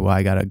like, okay, well,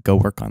 I got to go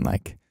work on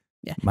like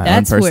my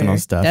own personal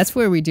stuff. That's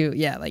where we do,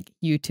 like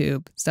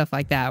YouTube, stuff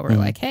like that. We're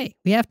like, hey,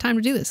 we have time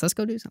to do this. Let's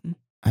go do something.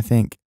 I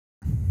think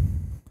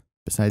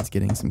besides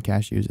getting some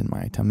cashews in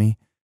my tummy,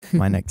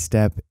 my next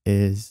step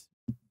is,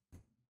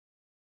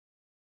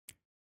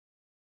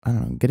 I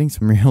don't know, getting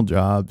some real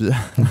jobs.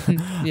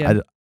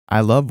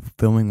 I love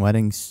filming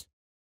weddings,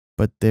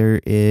 but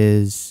there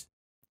is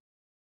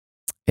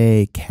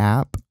a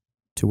cap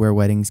to where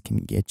weddings can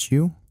get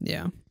you.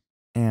 Yeah.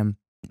 And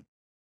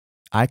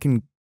I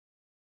can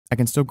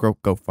still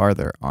go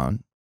farther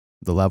on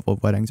the level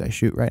of weddings I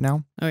shoot right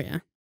now. Oh, yeah.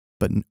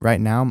 But right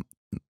now,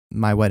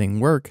 my wedding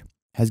work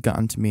has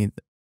gotten to me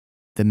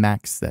the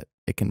max that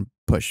it can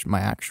push my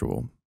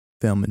actual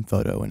film and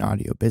photo and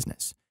audio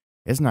business.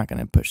 It's not going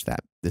to push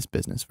this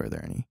business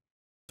further any.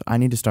 So I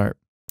need to start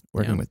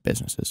working with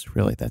businesses.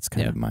 Really, that's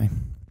kind of my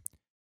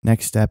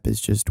next step,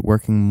 is just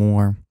working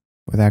more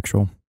with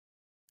actual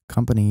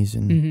companies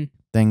and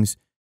things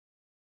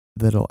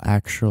that'll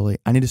actually,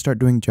 I need to start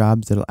doing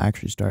jobs that'll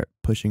actually start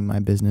pushing my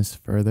business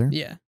further.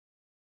 Yeah.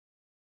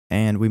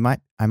 And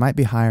I might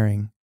be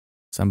hiring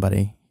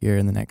somebody here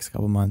in the next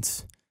couple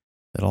months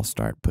that'll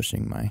start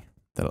pushing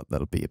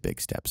that'll be a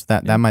big step. So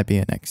that might be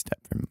a next step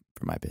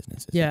for my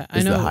business.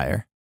 I know. The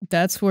hire.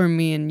 That's where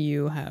me and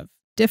you have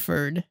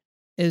differed,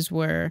 is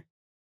where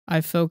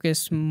I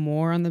focus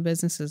more on the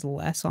businesses,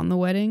 less on the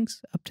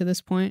weddings up to this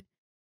point.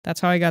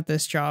 That's how I got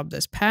this job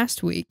this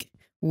past week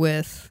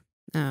with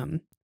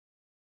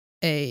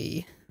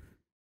a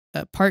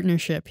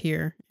partnership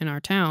here in our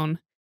town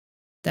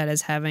that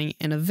is having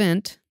an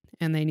event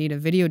and they need a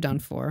video done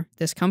for.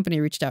 This company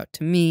reached out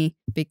to me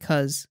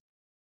because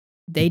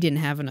they didn't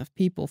have enough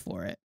people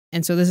for it.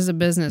 And so this is a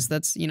business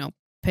that's,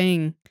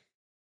 paying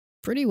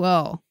pretty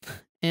well.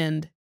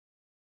 And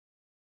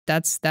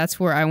that's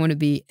where I want to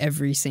be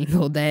every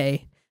single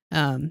day.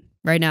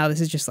 Right now, this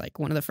is just like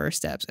one of the first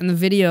steps. And the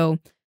video,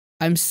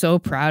 I'm so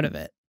proud of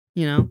it.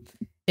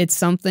 It's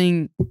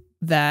something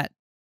that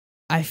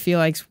I feel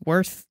like's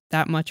worth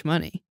that much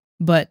money,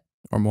 but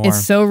or more.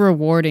 It's so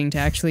rewarding to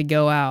actually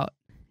go out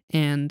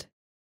and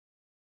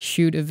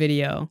shoot a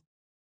video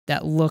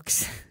that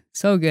looks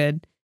so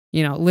good,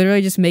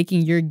 literally just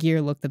making your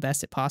gear look the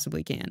best it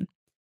possibly can.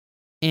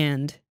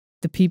 And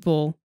the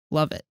people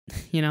love it,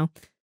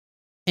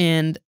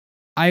 and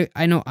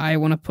I know I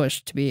want to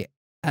push to be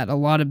at a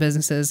lot of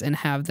businesses and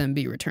have them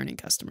be returning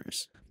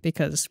customers,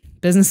 because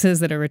businesses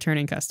that are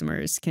returning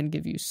customers can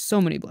give you so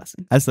many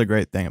blessings. That's the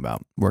great thing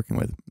about working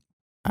with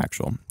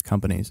actual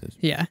companies, is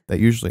they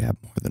usually have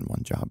more than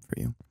one job for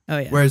you. Oh,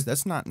 yeah. Whereas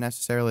that's not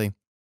necessarily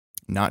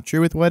not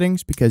true with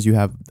weddings, because you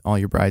have all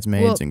your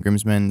bridesmaids and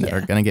groomsmen that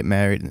are going to get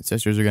married, and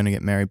sisters are going to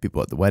get married,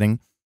 people at the wedding.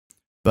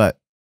 But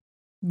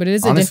it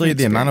is honestly,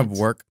 the amount of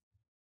work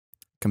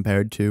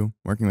compared to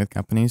working with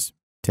companies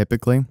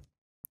typically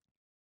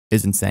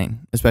is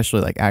insane,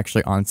 especially like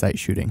actually on-site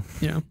shooting.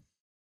 Yeah.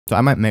 So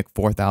I might make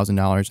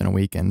 $4,000 in a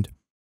weekend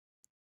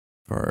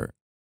for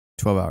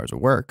 12 hours of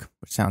work,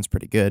 which sounds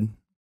pretty good.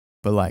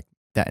 But like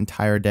that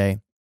entire day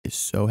is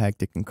so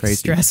hectic and crazy.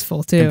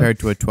 Stressful too. Compared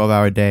to a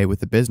 12-hour day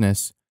with a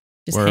business.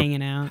 Just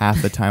hanging out.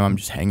 Half the time I'm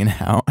just hanging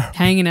out.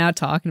 Hanging out,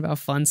 talking about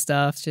fun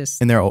stuff.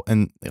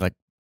 And like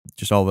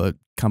just all the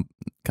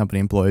company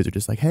employees are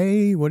just like,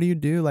 hey, what do you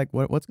do? Like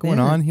what's going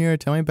on here?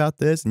 Tell me about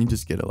this. And you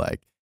just get to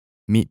like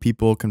meet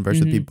people, converse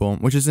with people,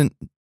 which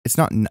that's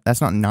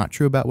not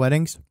true about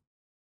weddings.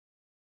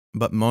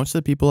 But most of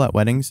the people at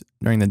weddings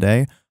during the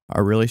day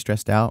are really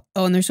stressed out.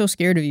 Oh, and they're so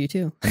scared of you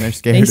too. And they're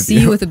scared they of see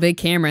you with a big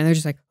camera and they're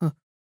just like,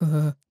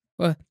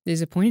 what?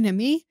 Is it pointing at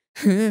me?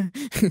 And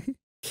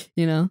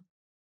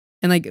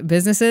like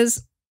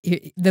businesses,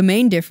 the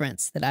main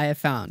difference that I have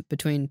found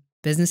between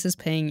businesses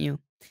paying you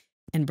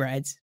and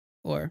brides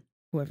or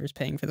whoever's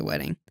paying for the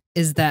wedding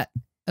is that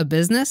a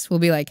business will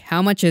be like,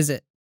 how much is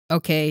it?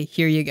 Okay,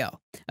 here you go.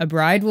 A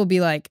bride will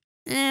be like,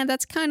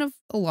 that's kind of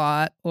a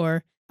lot,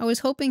 or I was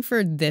hoping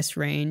for this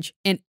range,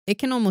 and it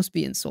can almost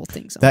be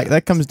insulting sometimes.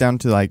 That comes down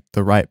to like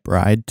the right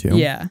bride too.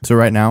 Yeah. So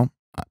right now,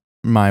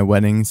 my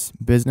weddings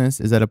business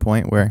is at a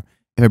point where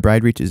if a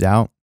bride reaches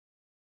out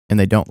and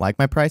they don't like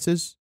my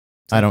prices,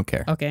 I don't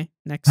care. Okay,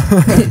 next.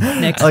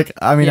 Next. Like,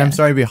 I mean, I'm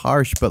sorry to be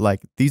harsh, but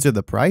like these are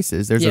the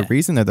prices. There's a Yeah.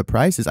 reason they're the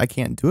prices. I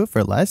can't do it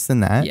for less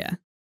than that. Yeah.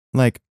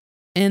 Like,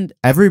 And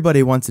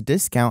everybody wants a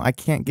discount. I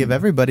can't give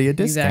everybody a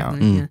discount.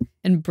 exactly, yeah.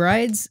 And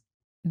brides,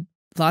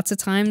 lots of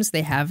times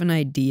they have an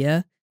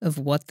idea of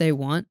what they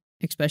want,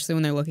 especially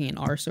when they're looking in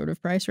our sort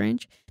of price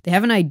range. They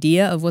have an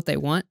idea of what they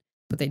want,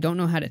 but they don't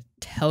know how to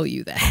tell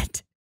you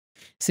that.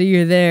 So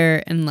you're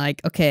there and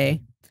like,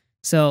 okay,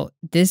 so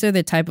these are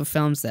the type of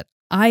films that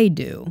I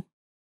do.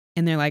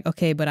 And they're like,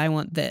 okay, but I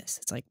want this.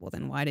 It's like, well,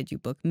 then why did you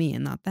book me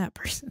and not that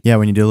person? Yeah,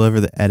 when you deliver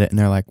the edit and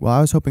they're like, well,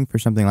 I was hoping for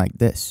something like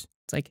this.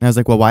 It's like, And I was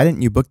like, well, why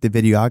didn't you book the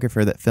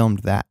videographer that filmed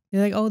that?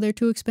 they're like, oh, they're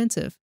too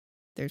expensive.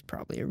 There's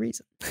probably a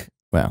reason.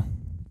 Well,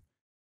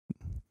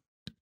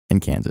 in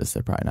Kansas,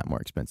 they're probably not more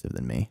expensive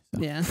than me.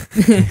 So. Yeah.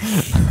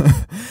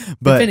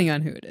 But depending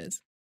on who it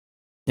is.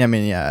 I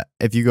mean, yeah,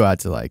 if you go out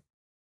to like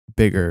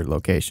bigger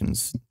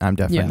locations, I'm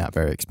definitely not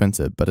very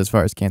expensive. But as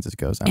far as Kansas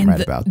goes, I'm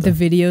right about the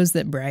videos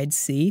that brides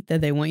see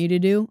that they want you to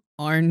do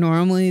are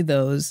normally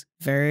those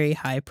very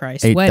high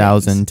priced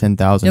 $8,000,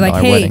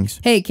 $10,000 weddings.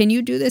 Hey, can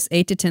you do this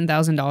 $8,000 to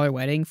 $10,000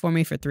 wedding for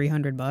me for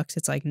 $300?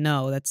 It's like,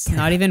 no, that's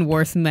not even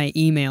worth my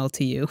email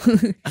to you.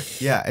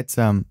 Yeah, it's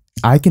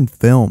I can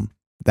film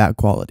that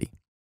quality,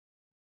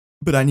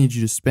 but I need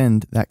you to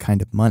spend that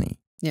kind of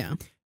money. Yeah.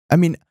 I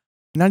mean,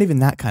 not even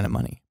that kind of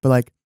money, but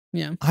like,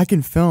 yeah, I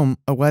can film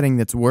a wedding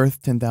that's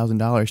worth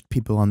 $10,000 to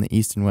people on the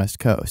East and West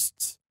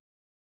Coasts.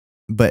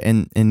 But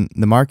in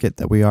the market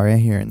that we are in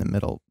here in the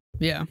middle,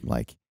 yeah,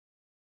 like,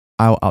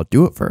 I'll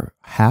do it for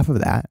half of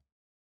that,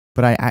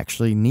 but I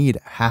actually need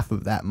half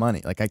of that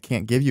money. Like, I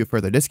can't give you a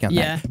further discount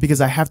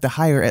because I have to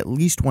hire at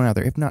least one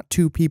other, if not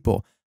two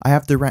people. I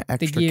have to rent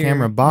extra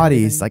camera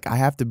bodies. Like, I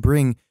have to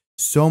bring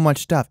so much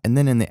stuff. And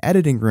then in the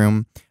editing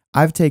room,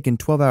 I've taken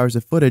 12 hours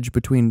of footage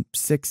between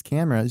 6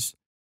 cameras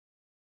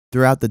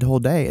throughout the whole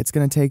day. It's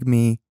going to take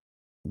me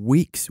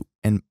weeks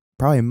and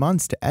probably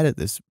months to edit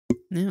this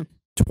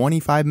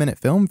 25-minute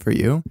film for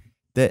you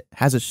that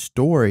has a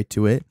story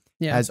to it,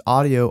 has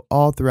audio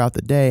all throughout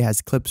the day,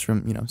 has clips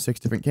from, 6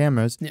 different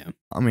cameras. Yeah.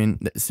 I mean,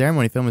 the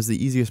ceremony film is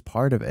the easiest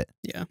part of it.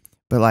 Yeah.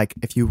 But like,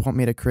 if you want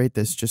me to create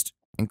this just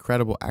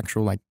incredible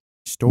actual like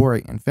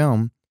story and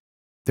film,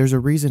 there's a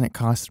reason it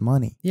costs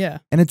money. Yeah.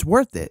 And it's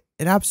worth it.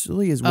 It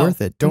absolutely is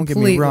worth it. Don't get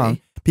me wrong.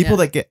 People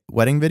that get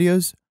wedding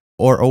videos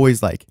are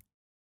always like,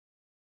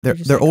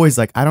 they're always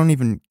like, I don't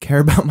even care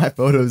about my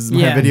photos.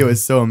 My video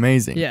is so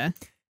amazing. Yeah.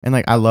 And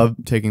like, I love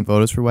taking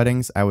photos for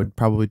weddings. I would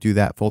probably do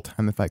that full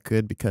time if I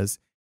could because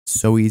it's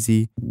so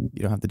easy. You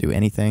don't have to do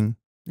anything.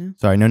 Yeah.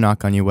 Sorry, no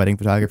knock on you wedding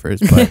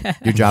photographers, but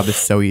your job is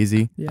so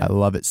easy. Yeah. I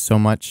love it so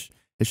much.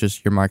 It's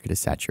just your market is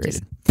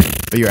saturated.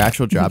 But your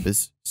actual job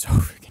is so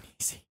freaking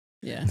easy.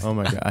 Yeah. Oh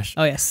my gosh.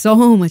 Oh yeah,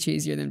 so much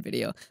easier than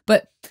video.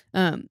 But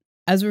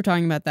as we're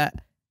talking about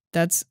that,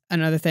 that's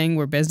another thing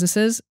where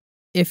businesses,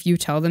 if you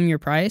tell them your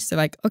price, they're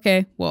like,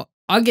 okay, well,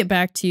 I'll get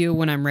back to you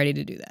when I'm ready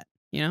to do that.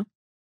 Yeah.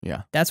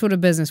 That's what a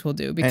business will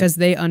do because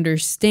they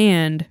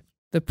understand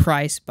the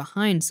price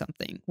behind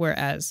something,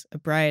 whereas a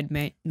bride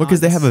may not.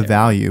 Because they have a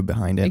value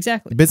behind it.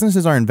 Exactly.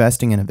 Businesses are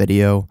investing in a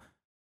video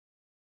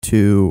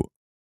to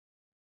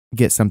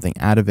get something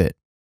out of it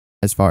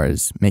as far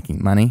as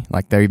making money.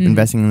 Like they're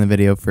investing in the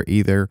video for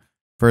either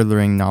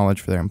furthering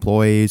knowledge for their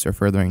employees or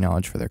furthering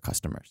knowledge for their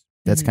customers.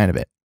 That's kind of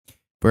it.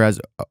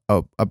 Whereas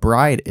a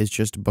bride is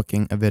just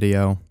booking a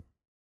video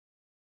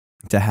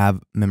to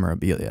have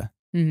memorabilia,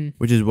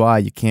 which is why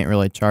you can't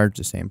really charge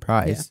the same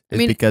price. Yeah. I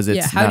mean, because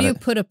it's how do you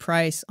put a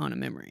price on a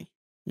memory?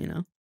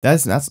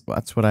 That's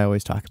what I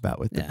always talk about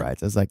with the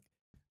brides.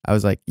 I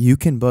was like, you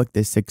can book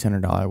this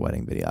 $600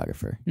 wedding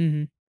videographer,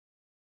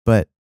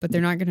 but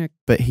they're not gonna.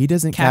 But he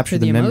doesn't capture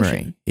the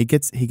memory. He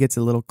gets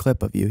a little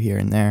clip of you here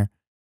and there.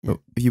 Yeah. But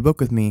if you book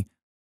with me,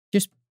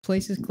 just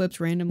places clips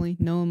randomly,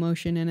 no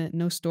emotion in it,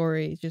 no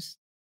story, just.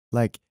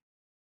 Like,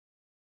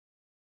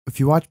 if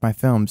you watch my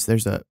films,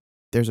 there's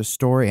a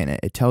story in it.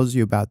 It tells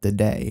you about the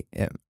day.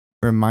 It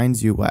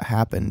reminds you what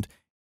happened.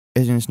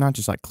 And it's not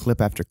just like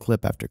clip after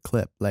clip after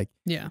clip. Like,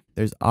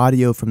 there's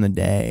audio from the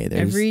day.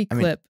 Every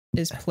clip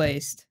is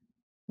placed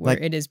where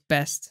it is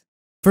best.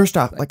 First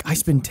off, like I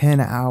spend 10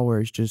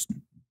 hours just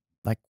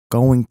like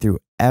going through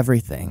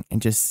everything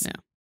and just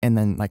and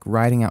then like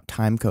writing out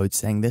time codes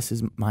saying this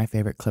is my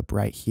favorite clip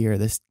right here.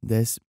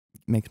 This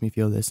makes me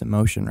feel this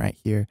emotion right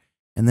here.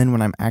 And then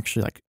when I'm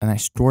actually like, and I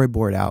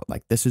storyboard out,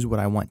 like, this is what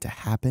I want to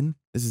happen.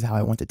 This is how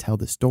I want to tell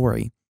the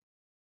story.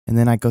 And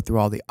then I go through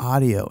all the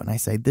audio and I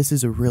say, this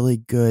is a really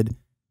good,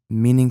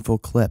 meaningful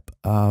clip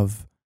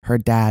of her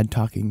dad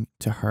talking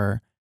to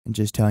her and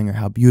just telling her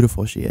how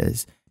beautiful she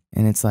is.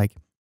 And it's like,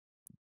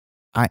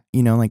 I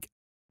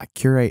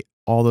curate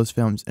all those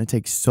films and it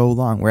takes so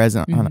long. Whereas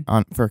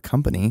on for a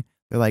company,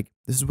 they're like,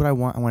 this is what I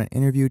want. I want an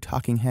interview,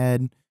 talking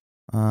head,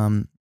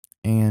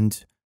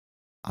 and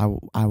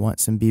I want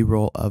some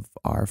B-roll of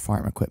our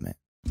farm equipment.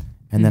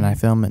 And then I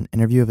film an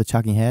interview of a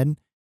talking head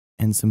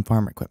and some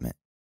farm equipment.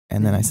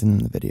 And then I send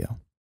them the video.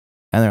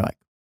 And they're like,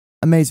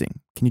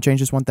 amazing. Can you change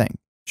this one thing?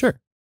 Sure.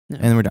 No.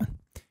 And then we're done.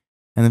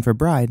 And then for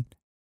bride,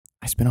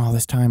 I spend all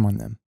this time on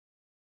them.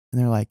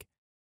 And they're like,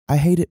 I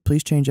hate it.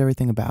 Please change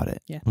everything about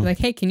it. Yeah. Like,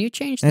 hey, can you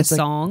change And the it's like,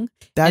 song?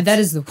 And that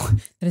is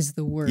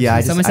the worst. Yeah,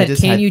 When someone said,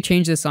 can you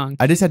change the song?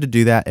 I just had to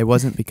do that. It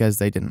wasn't because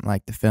they didn't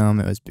like the film.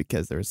 It was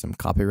because there was some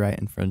copyright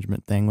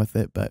infringement thing with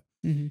it, but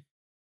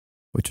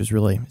which was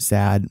really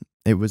sad.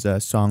 It was a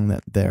song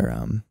that their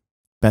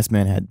best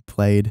man had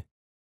played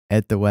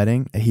at the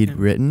wedding that he'd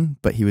written,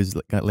 but he was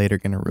later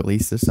going to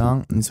release the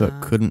song, and so it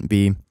couldn't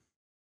be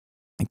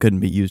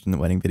used in the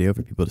wedding video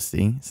for people to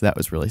see. So that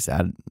was really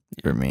sad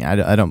for me.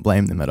 I don't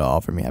blame them at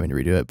all for me having to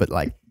redo it, but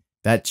like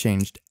that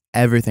changed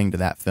everything to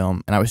that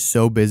film. And I was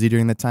so busy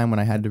during the time when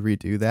I had to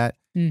redo that.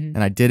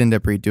 And I did end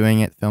up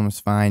redoing it. The film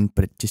was fine,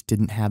 but it just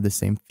didn't have the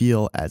same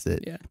feel as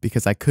it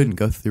because I couldn't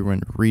go through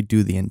and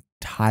redo the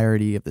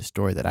entirety of the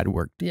story that I'd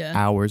worked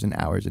hours and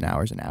hours and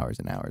hours and hours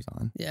and hours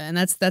on. Yeah, and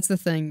that's the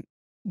thing.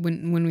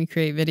 When we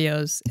create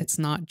videos, it's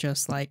not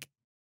just like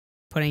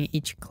putting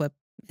each clip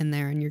in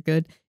there and you're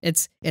good.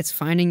 It's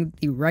finding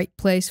the right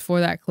place for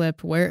that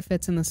clip, where it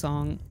fits in the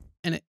song,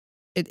 and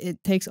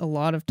it takes a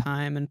lot of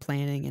time and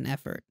planning and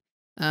effort.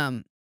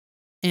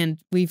 And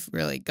we've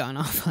really gone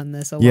off on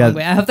this a long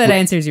way. I hope that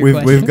answers your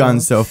question. We've gone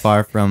so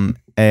far from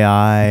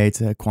AI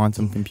to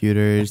quantum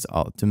computers,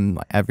 all to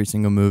like every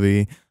single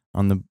movie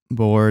on the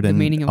board,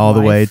 and all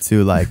the way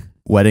to like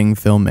wedding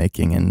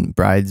filmmaking and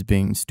brides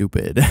being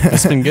stupid.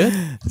 It's been good.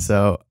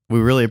 So we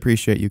really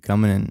appreciate you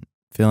coming and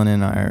filling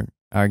in our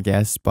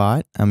guest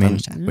spot. I mean,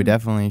 we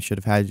definitely should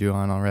have had you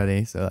on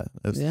already, so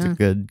it was a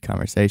good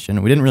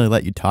conversation. We didn't really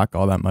let you talk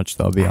all that much,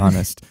 though, I'll be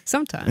honest.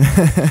 Sometimes.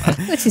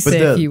 Let's just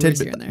say a few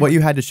words here and there. What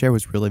you had to share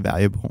was really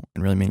valuable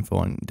and really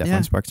meaningful, and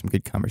definitely sparked some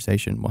good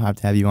conversation. We'll have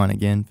to have you on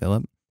again,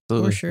 Phillip.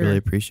 For sure. Really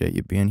appreciate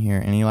you being here.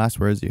 Any last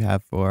words you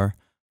have for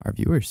our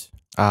viewers?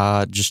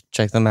 Just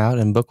check them out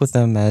and book with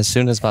them as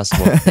soon as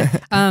possible.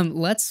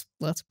 Let's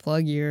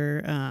plug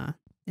your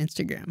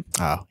Instagram.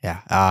 Oh yeah,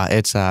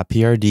 it's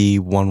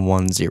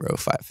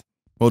PRD1105.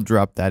 We'll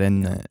drop that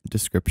in the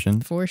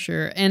description For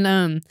sure.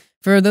 And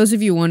for those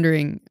of you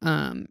wondering,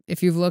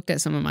 if you've looked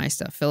at some of my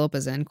stuff, Phillip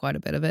is in quite a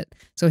bit of it.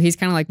 So he's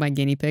kind of like my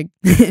guinea pig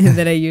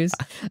that I use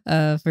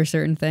for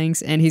certain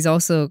things. And he's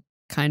also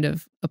kind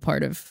of a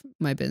part of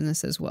my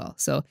business as well.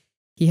 So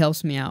he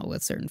helps me out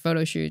with certain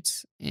photo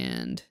shoots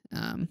and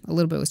a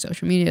little bit with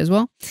social media as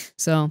well.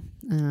 So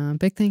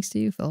big thanks to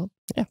you, Phillip.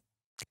 Yeah.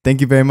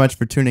 Thank you very much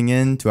for tuning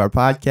in to our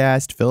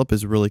podcast. Phillip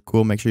is really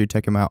cool. Make sure you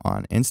check him out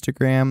on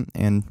Instagram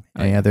and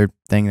any other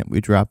thing that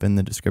we drop in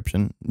the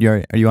description.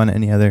 Are you on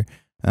any other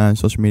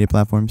social media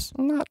platforms?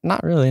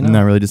 Not really. No.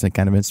 Not really, just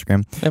kind of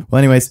Instagram. Yep. Well,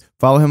 anyways,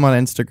 follow him on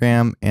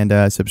Instagram and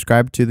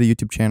subscribe to the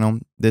YouTube channel.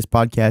 This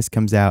podcast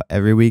comes out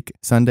every week,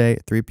 Sunday,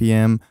 3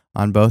 p.m.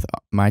 on both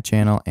my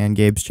channel and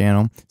Gabe's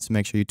channel. So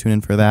make sure you tune in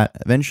for that.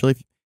 Eventually,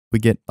 if we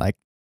get like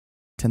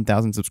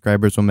 10,000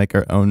 subscribers, we'll make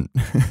our own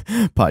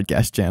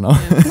podcast channel.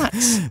 Yeah,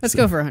 nice. Let's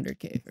go for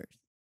 100K first.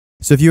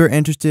 So if you are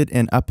interested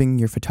in upping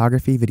your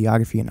photography,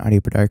 videography, and audio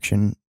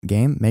production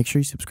game, make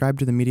sure you subscribe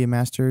to the Media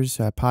Masters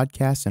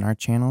podcast and our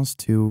channels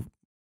to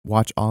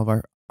watch all of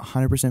our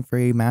 100%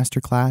 free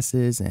master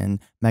classes and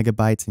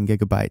megabytes and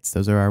gigabytes.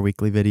 Those are our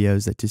weekly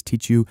videos that just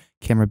teach you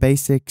camera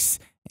basics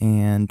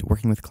and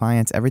working with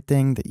clients,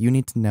 everything that you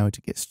need to know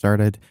to get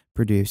started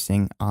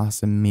producing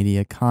awesome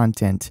media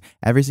content.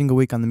 Every single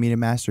week on the Media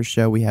Masters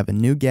show, we have a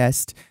new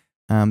guest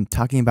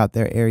talking about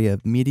their area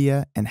of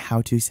media and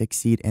how to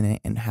succeed in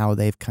it and how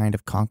they've kind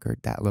of conquered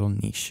that little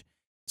niche.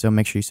 So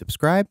make sure you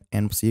subscribe,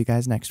 and we'll see you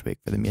guys next week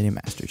for the Media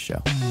Masters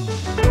show.